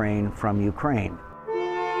eastern Ukraine from Ukraine.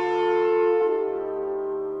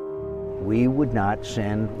 We would not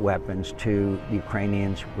send weapons to the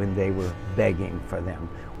Ukrainians when they were begging for them,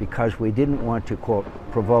 because we didn't want to, quote,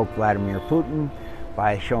 provoke Vladimir Putin.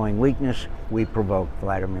 By showing weakness, we provoked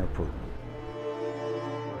Vladimir Putin.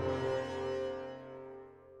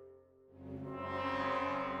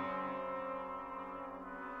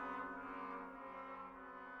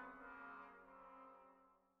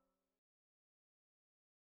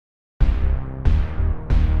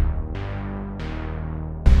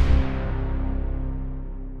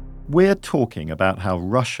 We're talking about how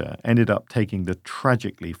Russia ended up taking the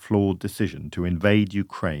tragically flawed decision to invade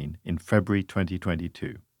Ukraine in February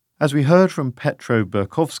 2022. As we heard from Petro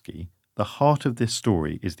Berkovsky, the heart of this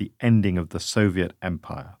story is the ending of the Soviet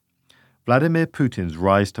Empire. Vladimir Putin's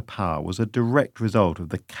rise to power was a direct result of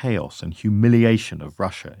the chaos and humiliation of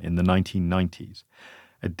Russia in the 1990s,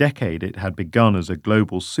 a decade it had begun as a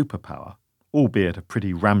global superpower, albeit a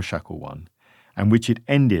pretty ramshackle one, and which it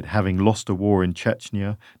ended having lost a war in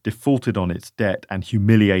Chechnya, defaulted on its debt, and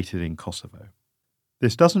humiliated in Kosovo.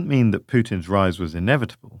 This doesn't mean that Putin's rise was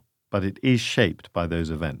inevitable, but it is shaped by those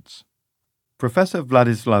events. Professor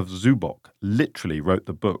Vladislav Zubok literally wrote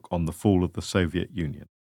the book on the fall of the Soviet Union,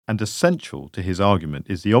 and essential to his argument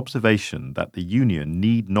is the observation that the Union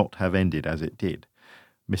need not have ended as it did.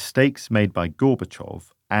 Mistakes made by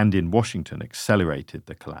Gorbachev and in Washington accelerated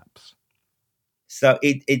the collapse. So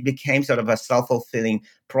it became sort of a self-fulfilling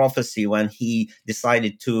prophecy when he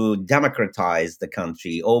decided to democratize the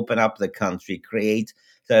country, open up the country, create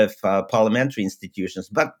sort of parliamentary institutions.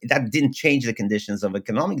 But that didn't change the conditions of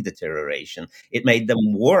economic deterioration. It made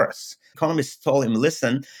them worse. Economists told him,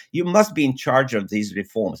 listen, you must be in charge of these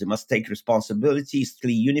reforms. You must take responsibilities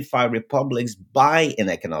to unify republics by an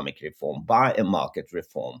economic reform, by a market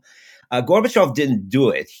reform. Gorbachev didn't do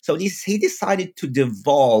it. So he decided to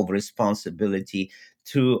devolve responsibility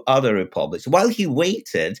to other republics. While he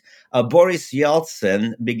waited, Boris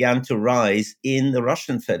Yeltsin began to rise in the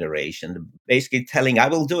Russian Federation, basically telling, I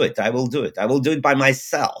will do it by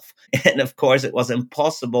myself. And of course, it was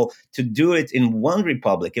impossible to do it in one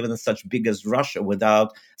republic, even such big as Russia,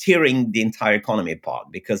 without tearing the entire economy apart,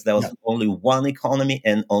 because there was only one economy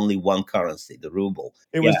and only one currency, the ruble.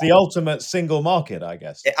 It was the ultimate single market, I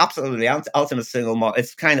guess. Absolutely, ultimate single market.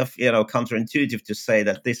 It's kind of counterintuitive to say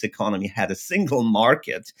that this economy had a single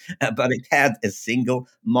market, but it had a single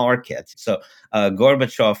market. So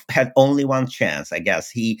Gorbachev had only one chance, I guess.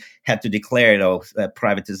 He had to declare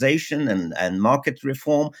privatization and market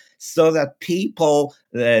reform, so that people,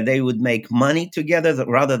 they would make money together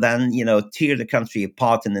rather than, tear the country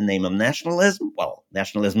apart in the name of nationalism. Well,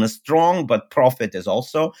 nationalism is strong, but profit is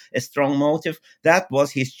also a strong motive. That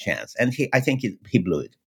was his chance. And I think he blew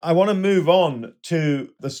it. I want to move on to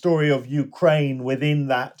the story of Ukraine within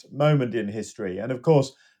that moment in history. And of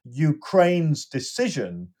course, Ukraine's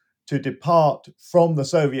decision to depart from the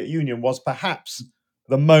Soviet Union was perhaps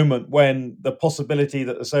the moment when the possibility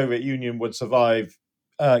that the Soviet Union would survive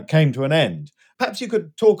came to an end. Perhaps you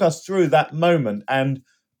could talk us through that moment and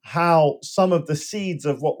how some of the seeds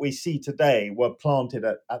of what we see today were planted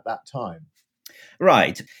at that time.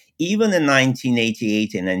 Right. Even in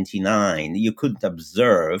 1988 and 99, you could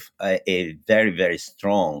observe a very, very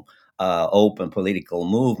strong open political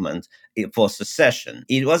movement for secession.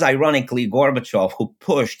 It was ironically Gorbachev who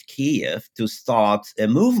pushed Kiev to start a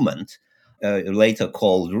movement, later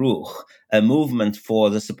called Ruch, a movement for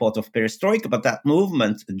the support of perestroika. But that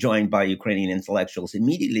movement, joined by Ukrainian intellectuals,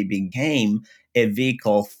 immediately became a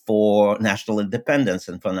vehicle for national independence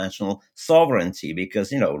and for national sovereignty,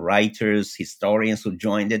 because, writers, historians who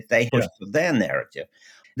joined it, they pushed for their narrative.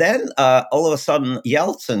 Then all of a sudden,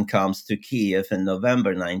 Yeltsin comes to Kiev in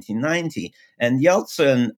November 1990, and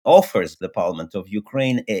Yeltsin offers the parliament of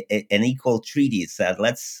Ukraine an equal treaty. He said,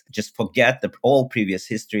 let's just forget all previous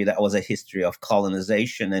history. That was a history of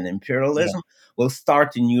colonization and imperialism. Yeah. We'll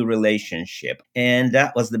start a new relationship. And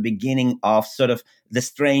that was the beginning of sort of the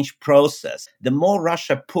strange process. The more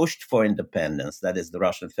Russia pushed for independence, that is the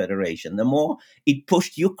Russian Federation, the more it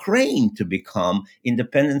pushed Ukraine to become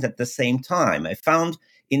independent at the same time. I found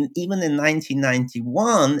even in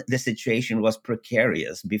 1991, the situation was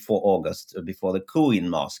precarious before the coup in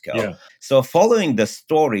Moscow. Yeah. So following the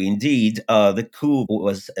story, indeed, the coup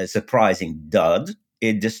was a surprising dud.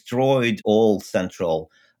 It destroyed all central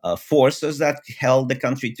forces that held the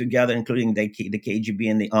country together, including the KGB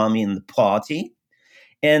and the army and the party.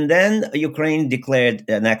 And then Ukraine declared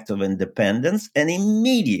an act of independence, and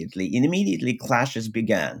immediately clashes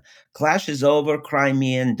began. Clashes over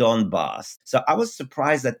Crimea and Donbass. So I was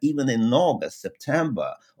surprised that even in August,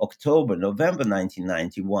 September, October, November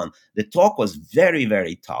 1991, the talk was very,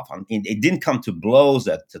 very tough. I mean, it didn't come to blows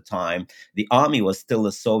at the time. The army was still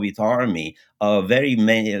a Soviet army.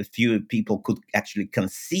 Few people could actually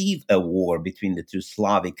conceive a war between the two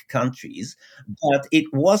Slavic countries, but it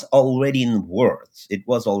was already in words. It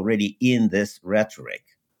was already in this rhetoric.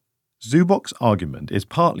 Zubok's argument is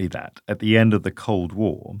partly that, at the end of the Cold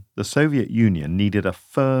War, the Soviet Union needed a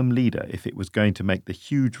firm leader if it was going to make the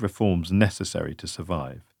huge reforms necessary to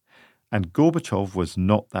survive. And Gorbachev was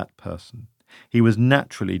not that person. He was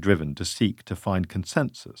naturally driven to seek to find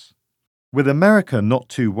consensus. With America not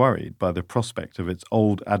too worried by the prospect of its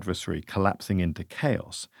old adversary collapsing into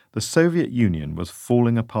chaos, the Soviet Union was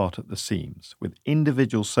falling apart at the seams, with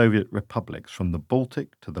individual Soviet republics from the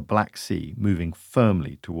Baltic to the Black Sea moving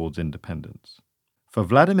firmly towards independence. For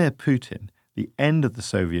Vladimir Putin, the end of the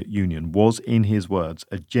Soviet Union was, in his words,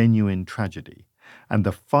 a genuine tragedy, and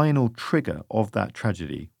the final trigger of that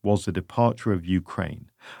tragedy was the departure of Ukraine,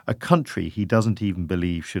 a country he doesn't even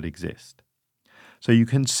believe should exist. So you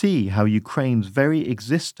can see how Ukraine's very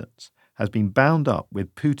existence has been bound up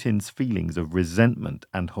with Putin's feelings of resentment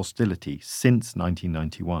and hostility since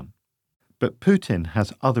 1991. But Putin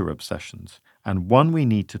has other obsessions, and one we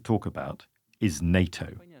need to talk about is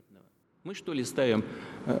NATO. Мы что ли ставим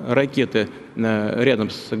ракеты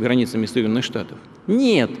рядом с границами Соединенных Штатов?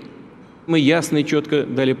 Нет. Мы ясно и четко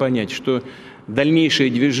дали понять, что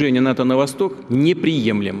дальнейшее движение НАТО на восток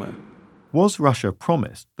неприемлемо. Was Russia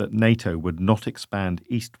promised that NATO would not expand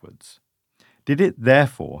eastwards? Did it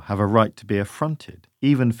therefore have a right to be affronted,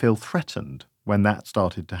 even feel threatened, when that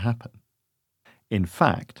started to happen? In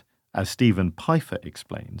fact, as Stephen Pfeiffer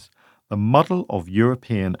explains, the muddle of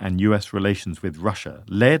European and US relations with Russia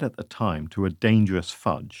led at the time to a dangerous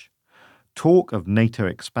fudge. Talk of NATO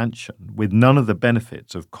expansion with none of the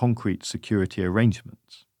benefits of concrete security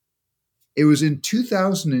arrangements. It was in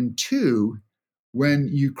 2002 when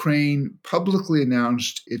Ukraine publicly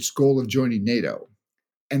announced its goal of joining NATO.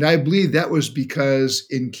 And I believe that was because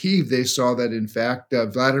in Kyiv they saw that, in fact,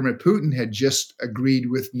 Vladimir Putin had just agreed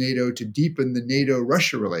with NATO to deepen the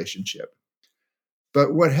NATO-Russia relationship.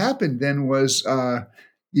 But what happened then was the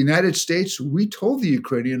United States, we told the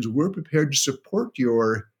Ukrainians, we're prepared to support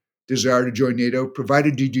your desire to join NATO,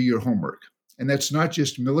 provided you do your homework. And that's not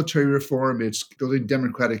just military reform, it's building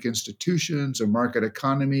democratic institutions, a market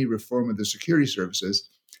economy, reform of the security services.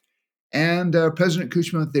 And President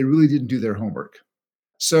Kuchma, they really didn't do their homework.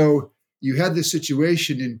 So you had this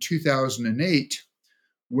situation in 2008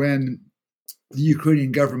 when the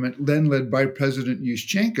Ukrainian government, then led by President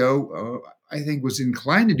Yushchenko, I think was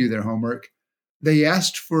inclined to do their homework. They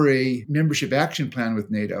asked for a membership action plan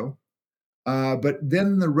with NATO. But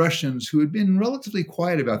then the Russians, who had been relatively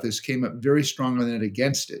quiet about this, came up very strongly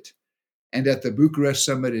against it. And at the Bucharest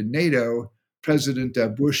summit in NATO, President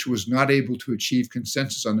Bush was not able to achieve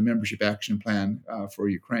consensus on the membership action plan for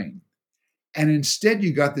Ukraine. And instead,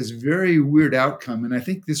 you got this very weird outcome. And I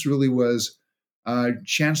think this really was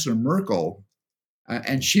Chancellor Merkel.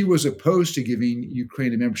 And she was opposed to giving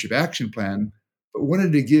Ukraine a membership action plan, but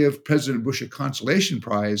wanted to give President Bush a consolation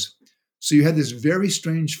prize. So you had this very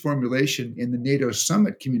strange formulation in the NATO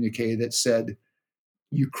summit communique that said,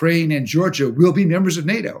 Ukraine and Georgia will be members of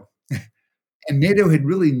NATO. And NATO had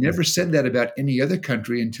really never said that about any other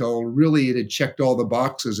country until really it had checked all the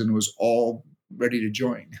boxes and was all ready to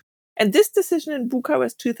join. And this decision in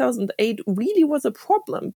Bucharest 2008 really was a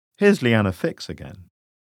problem. Here's Liana Fix again.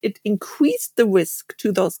 It increased the risk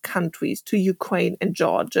to those countries, to Ukraine and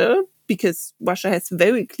Georgia, because Russia has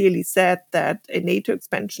very clearly said that a NATO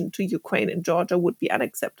expansion to Ukraine and Georgia would be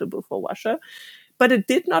unacceptable for Russia. But it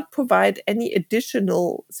did not provide any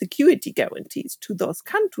additional security guarantees to those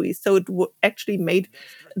countries. So it actually made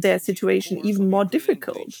their situation even more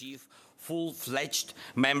difficult. Full-fledged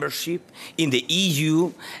membership in the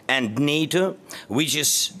EU and NATO, which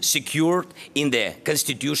is secured in the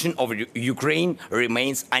constitution of Ukraine,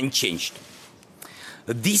 remains unchanged.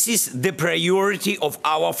 This is the priority of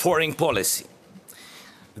our foreign policy.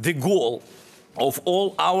 The goal of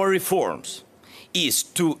all our reforms is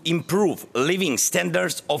to improve living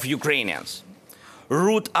standards of Ukrainians,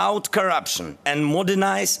 root out corruption, and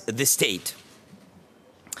modernize the state.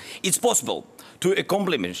 It's possible to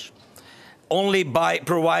accomplish only by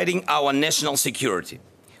providing our national security.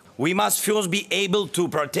 We must first be able to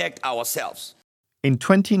protect ourselves. In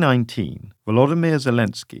 2019, Volodymyr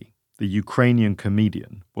Zelensky, the Ukrainian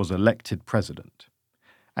comedian, was elected president.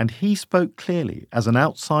 And he spoke clearly as an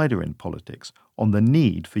outsider in politics on the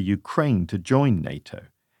need for Ukraine to join NATO,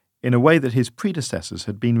 in a way that his predecessors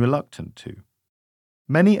had been reluctant to.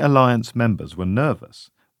 Many alliance members were nervous,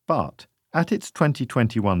 but at its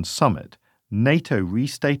 2021 summit, NATO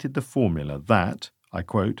restated the formula that, I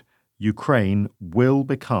quote, Ukraine will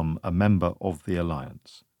become a member of the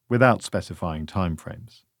alliance, without specifying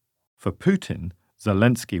timeframes. For Putin,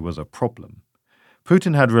 Zelensky was a problem.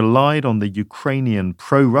 Putin had relied on the Ukrainian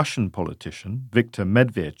pro-Russian politician Viktor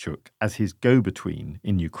Medvedchuk as his go-between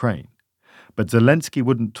in Ukraine. But Zelensky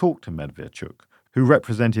wouldn't talk to Medvedchuk, who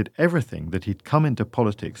represented everything that he'd come into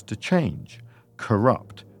politics to change,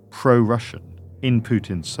 corrupt, pro-Russian, in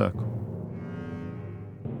Putin's circle.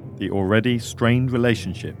 The already strained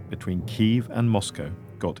relationship between Kyiv and Moscow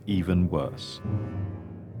got even worse.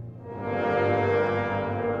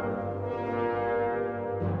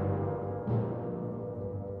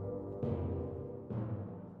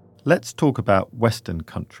 Let's talk about Western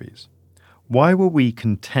countries. Why were we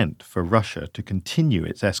content for Russia to continue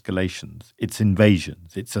its escalations, its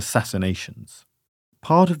invasions, its assassinations?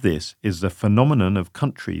 Part of this is the phenomenon of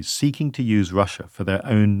countries seeking to use Russia for their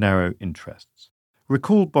own narrow interests.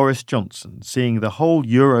 Recall Boris Johnson seeing the whole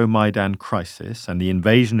Euromaidan crisis and the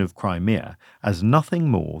invasion of Crimea as nothing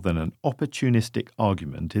more than an opportunistic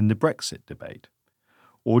argument in the Brexit debate.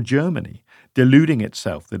 Or Germany, deluding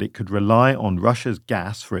itself that it could rely on Russia's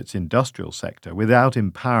gas for its industrial sector without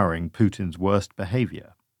empowering Putin's worst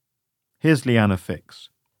behavior. Here's Liana Fix.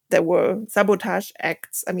 There were sabotage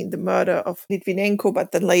acts, the murder of Litvinenko,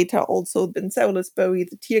 but then later also in Salisbury,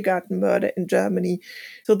 the Tiergarten murder in Germany.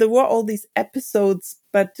 So there were all these episodes,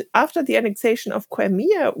 but after the annexation of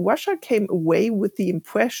Crimea, Russia came away with the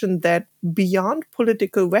impression that beyond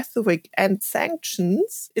political rhetoric and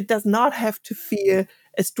sanctions, it does not have to fear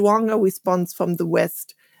a stronger response from the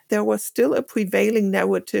West. There was still a prevailing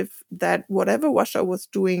narrative that whatever Russia was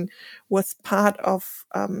doing was part of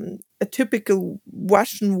a typical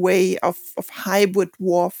Russian way of hybrid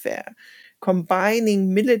warfare,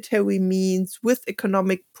 combining military means with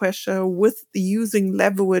economic pressure, with using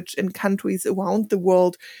leverage in countries around the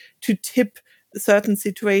world to tip certain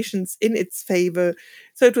situations in its favor.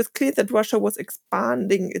 So it was clear that Russia was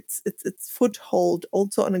expanding its foothold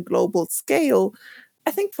also on a global scale. I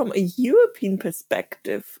think from a European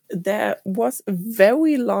perspective, there was a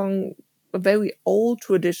very old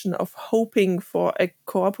tradition of hoping for a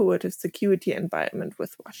cooperative security environment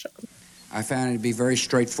with Russia. I found it to be very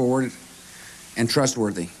straightforward and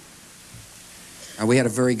trustworthy. We had a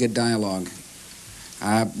very good dialogue.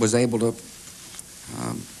 I was able to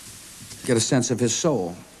get a sense of his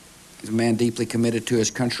soul. He's a man deeply committed to his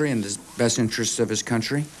country and the best interests of his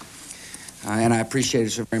country. And I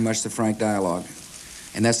appreciated so very much the frank dialogue.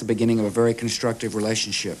 And that's the beginning of a very constructive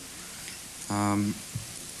relationship.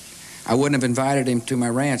 I wouldn't have invited him to my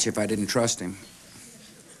ranch if I didn't trust him.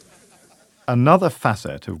 Another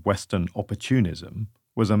facet of Western opportunism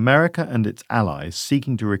was America and its allies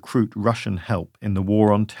seeking to recruit Russian help in the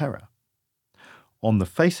war on terror. On the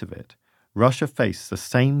face of it, Russia faced the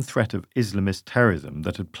same threat of Islamist terrorism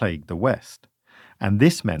that had plagued the West, and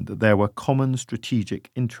this meant that there were common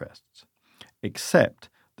strategic interests, except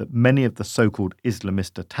that many of the so-called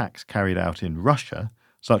Islamist attacks carried out in Russia,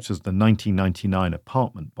 such as the 1999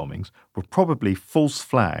 apartment bombings, were probably false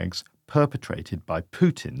flags perpetrated by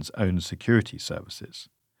Putin's own security services.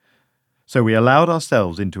 So we allowed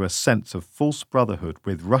ourselves into a sense of false brotherhood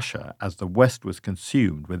with Russia as the West was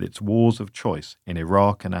consumed with its wars of choice in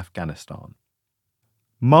Iraq and Afghanistan.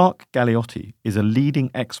 Mark Galeotti is a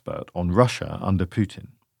leading expert on Russia under Putin.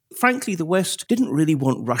 Frankly, the West didn't really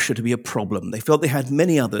want Russia to be a problem. They felt they had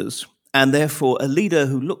many others, and therefore a leader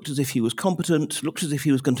who looked as if he was competent, looked as if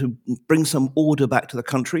he was going to bring some order back to the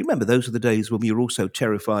country. Remember, those are the days when we were also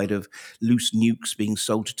terrified of loose nukes being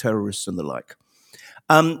sold to terrorists and the like.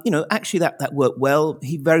 Actually that worked well.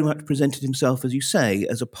 He very much presented himself, as you say,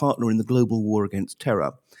 as a partner in the global war against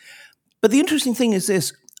terror. But the interesting thing is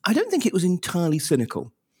this, I don't think it was entirely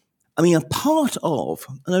cynical. I mean, a part of,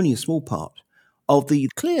 and only a small part, of the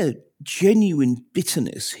clear, genuine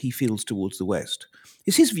bitterness he feels towards the West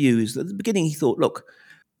is his view is that at the beginning he thought, look,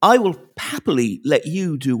 I will happily let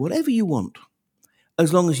you do whatever you want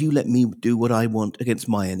as long as you let me do what I want against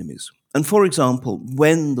my enemies. And for example,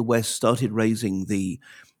 when the West started raising the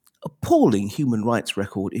appalling human rights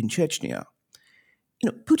record in Chechnya,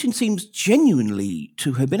 Putin seems genuinely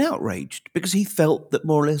to have been outraged because he felt that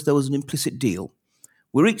more or less there was an implicit deal.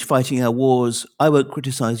 We're each fighting our wars. I won't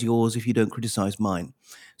criticize yours if you don't criticize mine.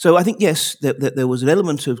 So I think, yes, that there was an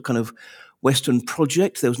element of kind of Western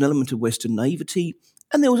project, there was an element of Western naivety,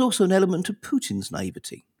 and there was also an element of Putin's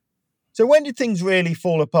naivety. So when did things really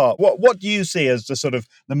fall apart? What do you see as the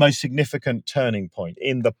most significant turning point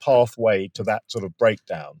in the pathway to that sort of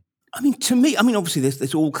breakdown? To me, obviously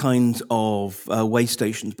there's all kinds of way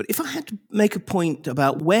stations, but if I had to make a point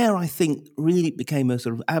about where I think really it became a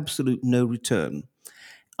sort of absolute no return,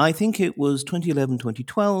 I think it was 2011,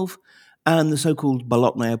 2012, and the so-called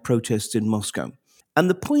Bolotnaya protests in Moscow. And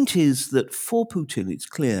the point is that for Putin, it's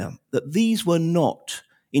clear that these were not,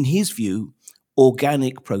 in his view,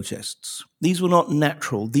 organic protests. These were not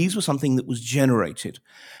natural. These were something that was generated.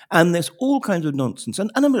 And there's all kinds of nonsense. And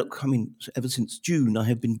ever since June, I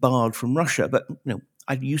have been barred from Russia, but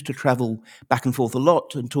I used to travel back and forth a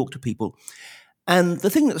lot and talk to people. And the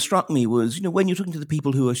thing that struck me was, when you're talking to the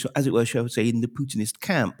people who are, as it were, shall I say, in the Putinist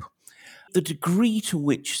camp, the degree to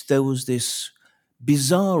which there was this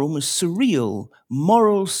bizarre, almost surreal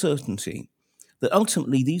moral certainty that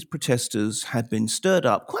ultimately these protesters had been stirred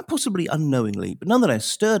up, quite possibly unknowingly, but nonetheless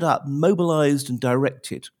stirred up, mobilized and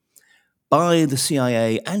directed by the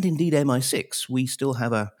CIA and indeed MI6. We still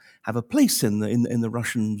have a place in the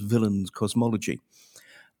Russian villains' cosmology.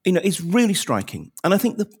 It's really striking. And I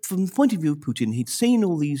think that from the point of view of Putin, he'd seen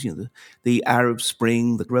all these, the Arab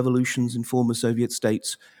Spring, the revolutions in former Soviet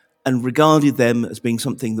states, and regarded them as being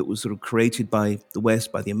something that was sort of created by the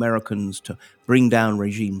West, by the Americans, to bring down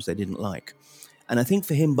regimes they didn't like. And I think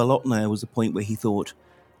for him, Bolotnaya was the point where he thought,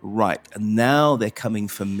 right, and now they're coming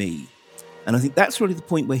for me. And I think that's really the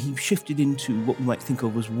point where he shifted into what we might think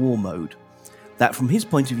of as war mode. That from his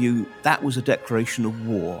point of view, that was a declaration of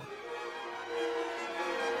war.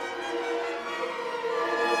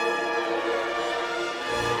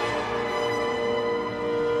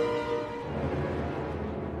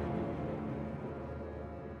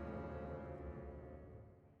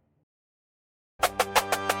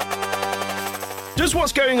 Does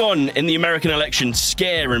what's going on in the American election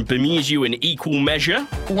scare and bemuse you in equal measure?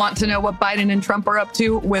 Want to know what Biden and Trump are up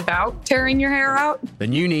to without tearing your hair out?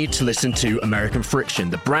 Then you need to listen to American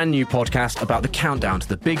Friction, the brand new podcast about the countdown to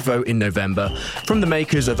the big vote in November from the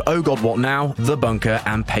makers of Oh God, What Now?, The Bunker,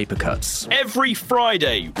 and Paper Cuts. Every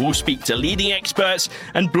Friday, we'll speak to leading experts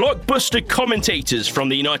and blockbuster commentators from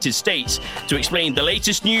the United States to explain the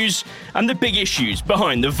latest news and the big issues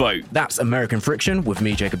behind the vote. That's American Friction with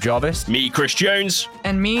me, Jacob Jarvis. Me, Chris Jones.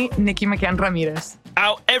 And me, Nikki McCann Ramirez.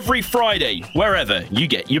 Out every Friday, wherever you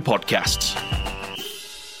get your podcasts.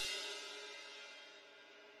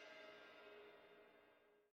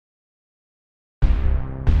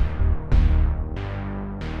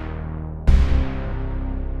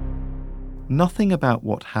 Nothing about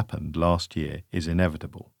what happened last year is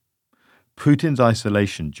inevitable. Putin's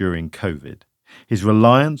isolation during COVID, his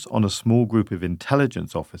reliance on a small group of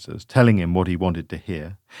intelligence officers telling him what he wanted to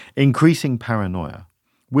hear, increasing paranoia.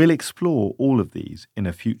 We'll explore all of these in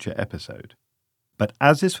a future episode. But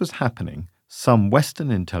as this was happening, some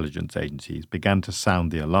Western intelligence agencies began to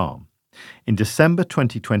sound the alarm. In December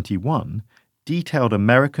 2021, detailed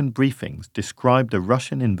American briefings described a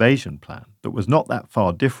Russian invasion plan that was not that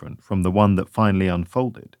far different from the one that finally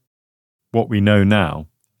unfolded. What we know now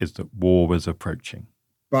is that war was approaching.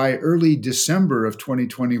 By early December of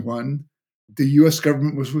 2021, the U.S.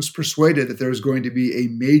 government was persuaded that there was going to be a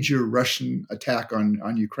major Russian attack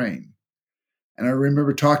on Ukraine. And I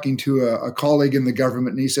remember talking to a colleague in the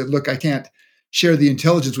government, and he said, look, I can't share the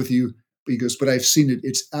intelligence with you. But he goes, but I've seen it.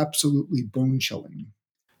 It's absolutely bone-chilling.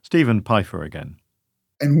 Stephen Pfeiffer again.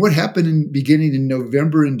 And what happened beginning in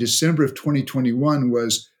November and December of 2021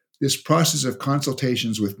 was this process of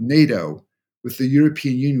consultations with NATO, with the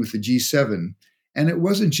European Union, with the G7. And it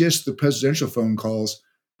wasn't just the presidential phone calls,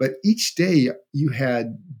 but each day you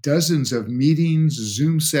had dozens of meetings,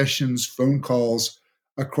 Zoom sessions, phone calls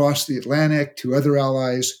across the Atlantic to other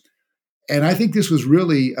allies. And I think this was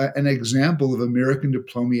really an example of American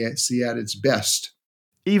diplomacy at its best.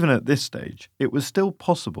 Even at this stage, it was still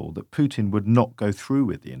possible that Putin would not go through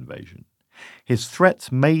with the invasion. His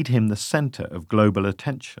threats made him the centre of global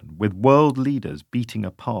attention, with world leaders beating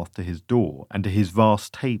a path to his door and to his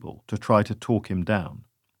vast table to try to talk him down.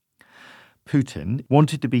 Putin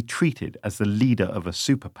wanted to be treated as the leader of a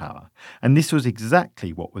superpower, and this was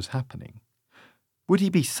exactly what was happening. Would he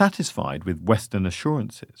be satisfied with Western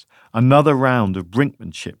assurances, another round of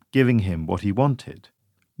brinkmanship giving him what he wanted?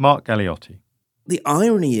 Mark Galeotti. The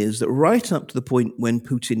irony is that right up to the point when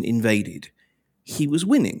Putin invaded, he was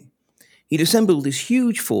winning. He'd assembled this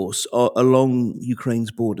huge force along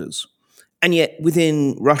Ukraine's borders. And yet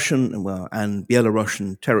within Russian and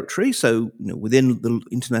Belarusian territory, so within the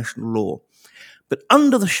international law, but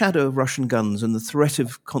under the shadow of Russian guns and the threat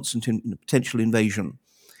of constant potential invasion,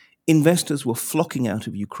 investors were flocking out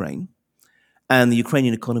of Ukraine, and the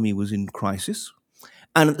Ukrainian economy was in crisis.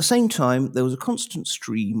 And at the same time, there was a constant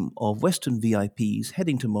stream of Western VIPs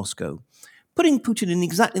heading to Moscow, putting Putin in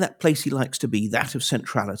exactly that place he likes to be, that of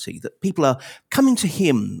centrality, that people are coming to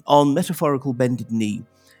him on metaphorical bended knee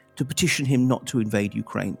to petition him not to invade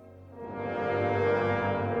Ukraine.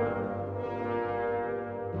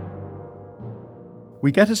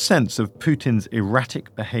 We get a sense of Putin's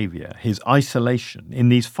erratic behaviour, his isolation, in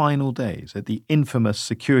these final days at the infamous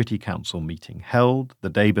Security Council meeting held the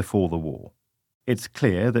day before the war. It's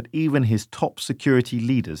clear that even his top security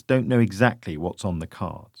leaders don't know exactly what's on the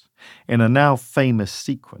cards. In a now famous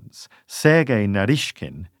sequence, Sergei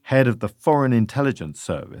Naryshkin, head of the Foreign Intelligence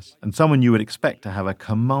Service, and someone you would expect to have a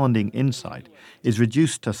commanding insight, is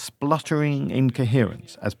reduced to spluttering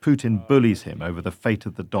incoherence as Putin bullies him over the fate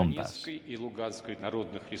of the Donbass.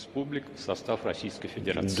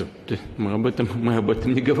 Мы об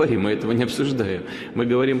этом не говорим, мы этого не обсуждаем. Мы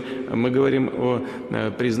говорим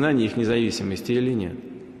о признании их независимости или нет.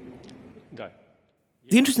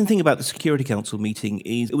 The interesting thing about the Security Council meeting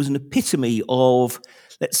is it was an epitome of,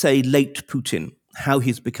 let's say, late Putin, how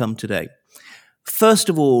he's become today. First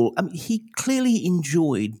of all, he clearly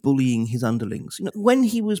enjoyed bullying his underlings. When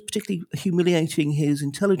he was particularly humiliating his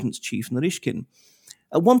intelligence chief, Naryshkin,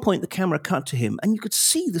 at one point the camera cut to him and you could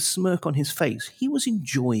see the smirk on his face. He was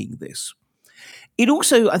enjoying this. It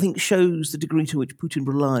also, I think, shows the degree to which Putin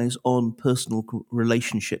relies on personal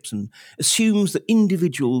relationships and assumes that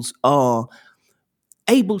individuals are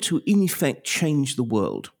able to, in effect, change the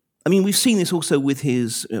world. I mean, we've seen this also with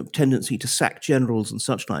his tendency to sack generals and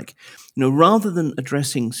such like. Rather than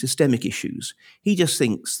addressing systemic issues, he just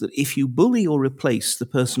thinks that if you bully or replace the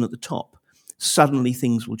person at the top, suddenly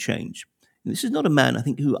things will change. And this is not a man, I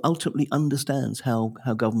think, who ultimately understands how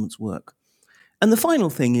governments work. And the final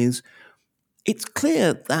thing is, it's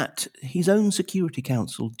clear that his own Security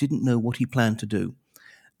Council didn't know what he planned to do.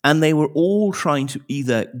 And they were all trying to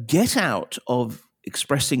either get out of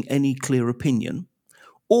expressing any clear opinion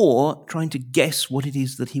or trying to guess what it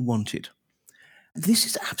is that he wanted. This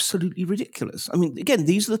is absolutely ridiculous. I mean, again,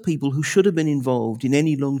 these are the people who should have been involved in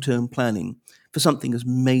any long-term planning for something as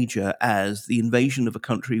major as the invasion of a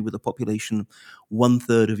country with a population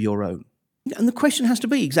 1/3 of your own. And the question has to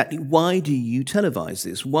be exactly, why do you televise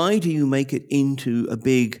this? Why do you make it into a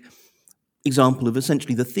big example of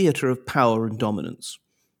essentially the theatre of power and dominance?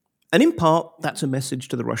 And in part, that's a message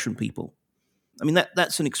to the Russian people. I mean,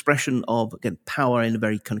 that's an expression of, again, power in a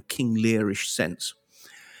very kind of King Learish sense.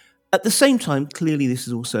 At the same time, clearly this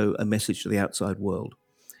is also a message to the outside world,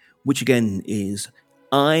 which again is,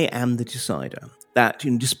 I am the decider. That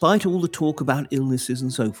despite all the talk about illnesses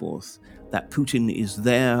and so forth, that Putin is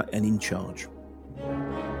there and in charge.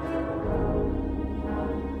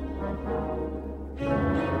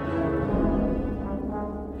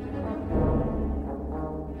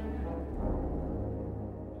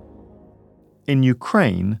 In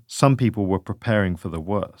Ukraine, some people were preparing for the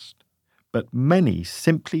worst, but many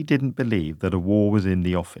simply didn't believe that a war was in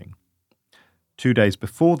the offing. 2 days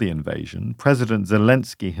before the invasion, President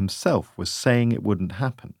Zelensky himself was saying it wouldn't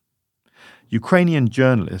happen. Ukrainian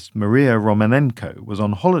journalist Maria Romanenko was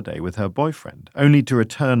on holiday with her boyfriend, only to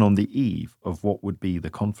return on the eve of what would be the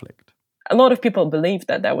conflict. A lot of people believed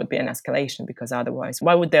that there would be an escalation, because otherwise,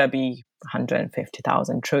 why would there be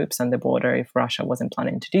 150,000 troops on the border if Russia wasn't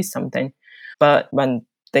planning to do something? But when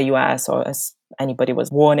the US or as anybody was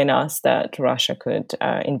warning us that Russia could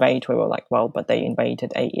invade, we were like, well, but they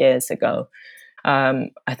invaded 8 years ago.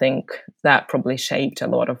 I think that probably shaped a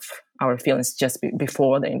lot of our feelings just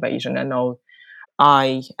before the invasion. I know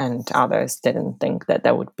I and others didn't think that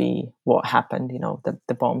that would be what happened. You know,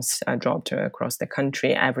 the bombs dropped across the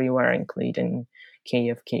country everywhere, including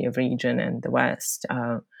Kiev region and the West.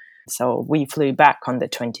 So we flew back on the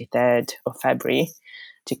 23rd of February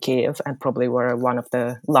to Kiev, and probably were one of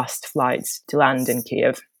the last flights to land in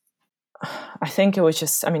Kiev. I think it was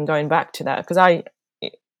just, going back to that, because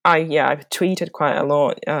I've tweeted quite a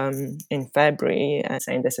lot in February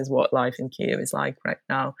saying this is what life in Kiev is like right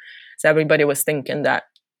now. So everybody was thinking that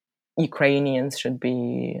Ukrainians should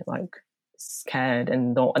be like scared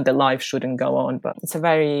and the life shouldn't go on. But it's a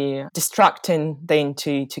very distracting thing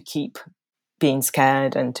to keep being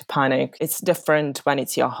scared and to panic. It's different when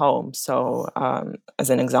it's your home. So as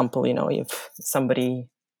an example, if somebody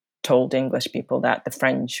told English people that the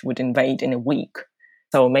French would invade in a week,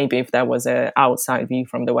 so maybe if there was an outside view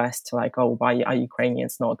from the West, like, oh, why are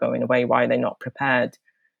Ukrainians not going away? Why are they not prepared?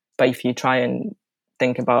 But if you try and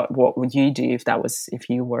think about what would you do if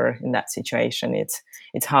you were in that situation,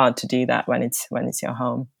 it's hard to do that when it's your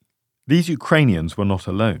home. These Ukrainians were not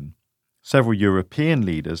alone. Several European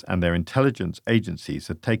leaders and their intelligence agencies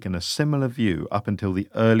had taken a similar view up until the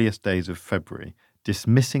earliest days of February,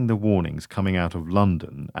 dismissing the warnings coming out of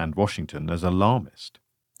London and Washington as alarmist.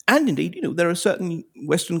 And indeed, there are certain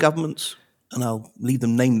Western governments, and I'll leave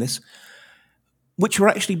them nameless, which are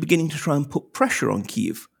actually beginning to try and put pressure on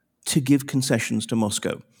Kyiv to give concessions to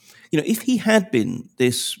Moscow. If he had been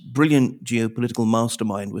this brilliant geopolitical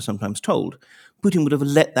mastermind, we're sometimes told, Putin would have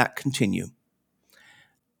let that continue.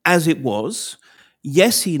 As it was,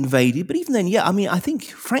 yes, he invaded, but even then, I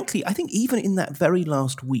think even in that very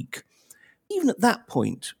last week, even at that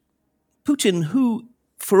point, Putin, who,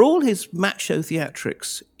 for all his macho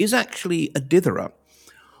theatrics, is actually a ditherer,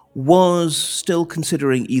 was still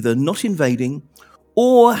considering either not invading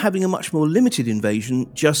or having a much more limited invasion,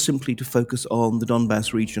 just simply to focus on the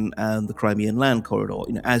Donbass region and the Crimean land corridor,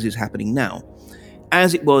 as is happening now.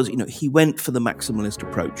 As it was, he went for the maximalist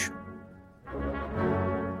approach.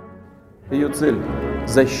 Ее цель –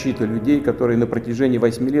 защита людей, которые на протяжении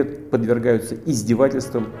 8 лет подвергаются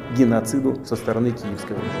издевательствам, геноциду со стороны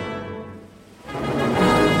киевского режима.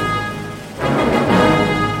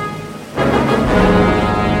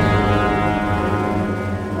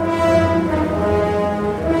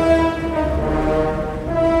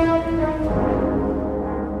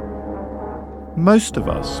 Most of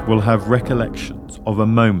us will have recollections of a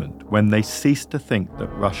moment when they ceased to think that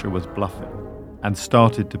Russia was bluffing and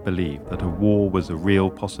started to believe that a war was a real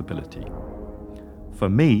possibility. For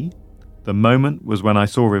me, the moment was when I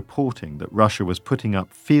saw reporting that Russia was putting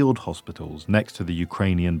up field hospitals next to the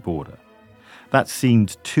Ukrainian border. That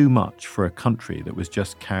seemed too much for a country that was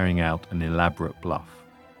just carrying out an elaborate bluff.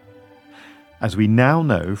 As we now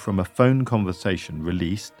know from a phone conversation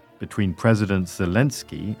released between President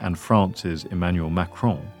Zelensky and France's Emmanuel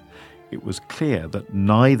Macron, it was clear that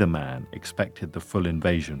neither man expected the full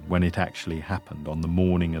invasion when it actually happened on the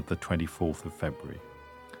morning of the 24th of February.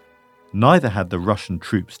 Neither had the Russian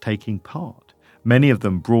troops taking part, many of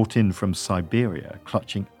them brought in from Siberia,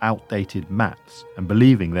 clutching outdated maps and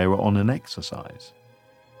believing they were on an exercise.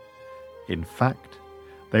 In fact,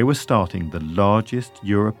 they were starting the largest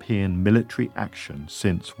European military action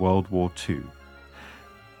since World War II,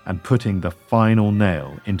 and putting the final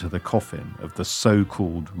nail into the coffin of the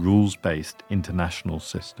so-called rules-based international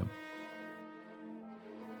system.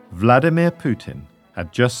 Vladimir Putin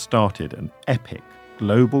had just started an epic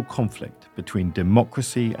global conflict between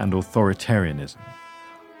democracy and authoritarianism,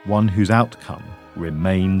 one whose outcome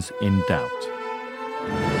remains in doubt.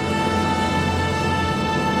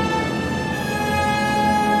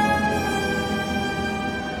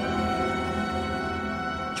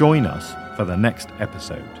 Join us for the next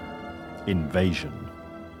episode, Invasion.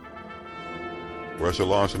 Russia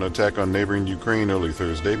launched an attack on neighboring Ukraine early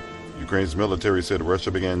Thursday. Ukraine's military said Russia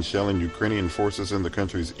began shelling Ukrainian forces in the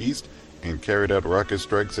country's east and carried out rocket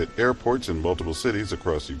strikes at airports in multiple cities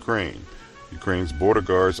across Ukraine. Ukraine's border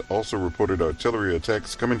guards also reported artillery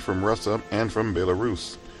attacks coming from Russia and from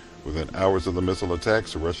Belarus. Within hours of the missile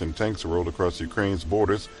attacks, Russian tanks rolled across Ukraine's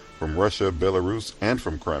borders from Russia, Belarus, and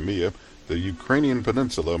from Crimea, the Ukrainian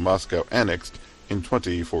peninsula Moscow annexed in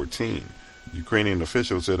 2014. Ukrainian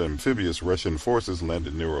officials said amphibious Russian forces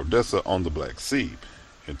landed near Odessa on the Black Sea.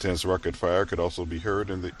 Intense rocket fire could also be heard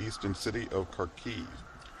in the eastern city of Kharkiv.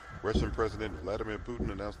 Russian President Vladimir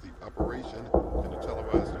Putin announced the operation in a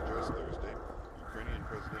televised address Thursday. Ukrainian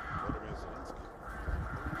President Volodymyr Zelensky.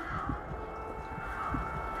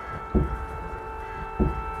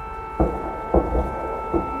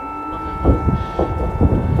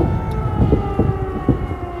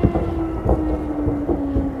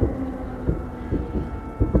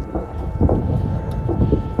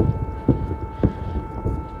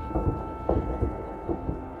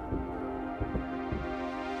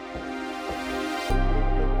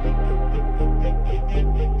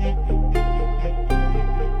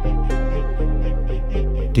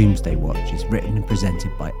 Doomsday Watch is written and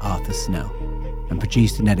presented by Arthur Snell and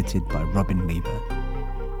produced and edited by Robin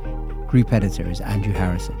Liebert. Group editor is Andrew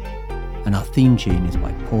Harrison, and our theme tune is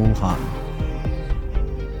by Paul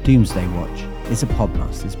Hartman. Doomsday Watch is a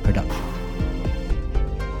Podmasters production.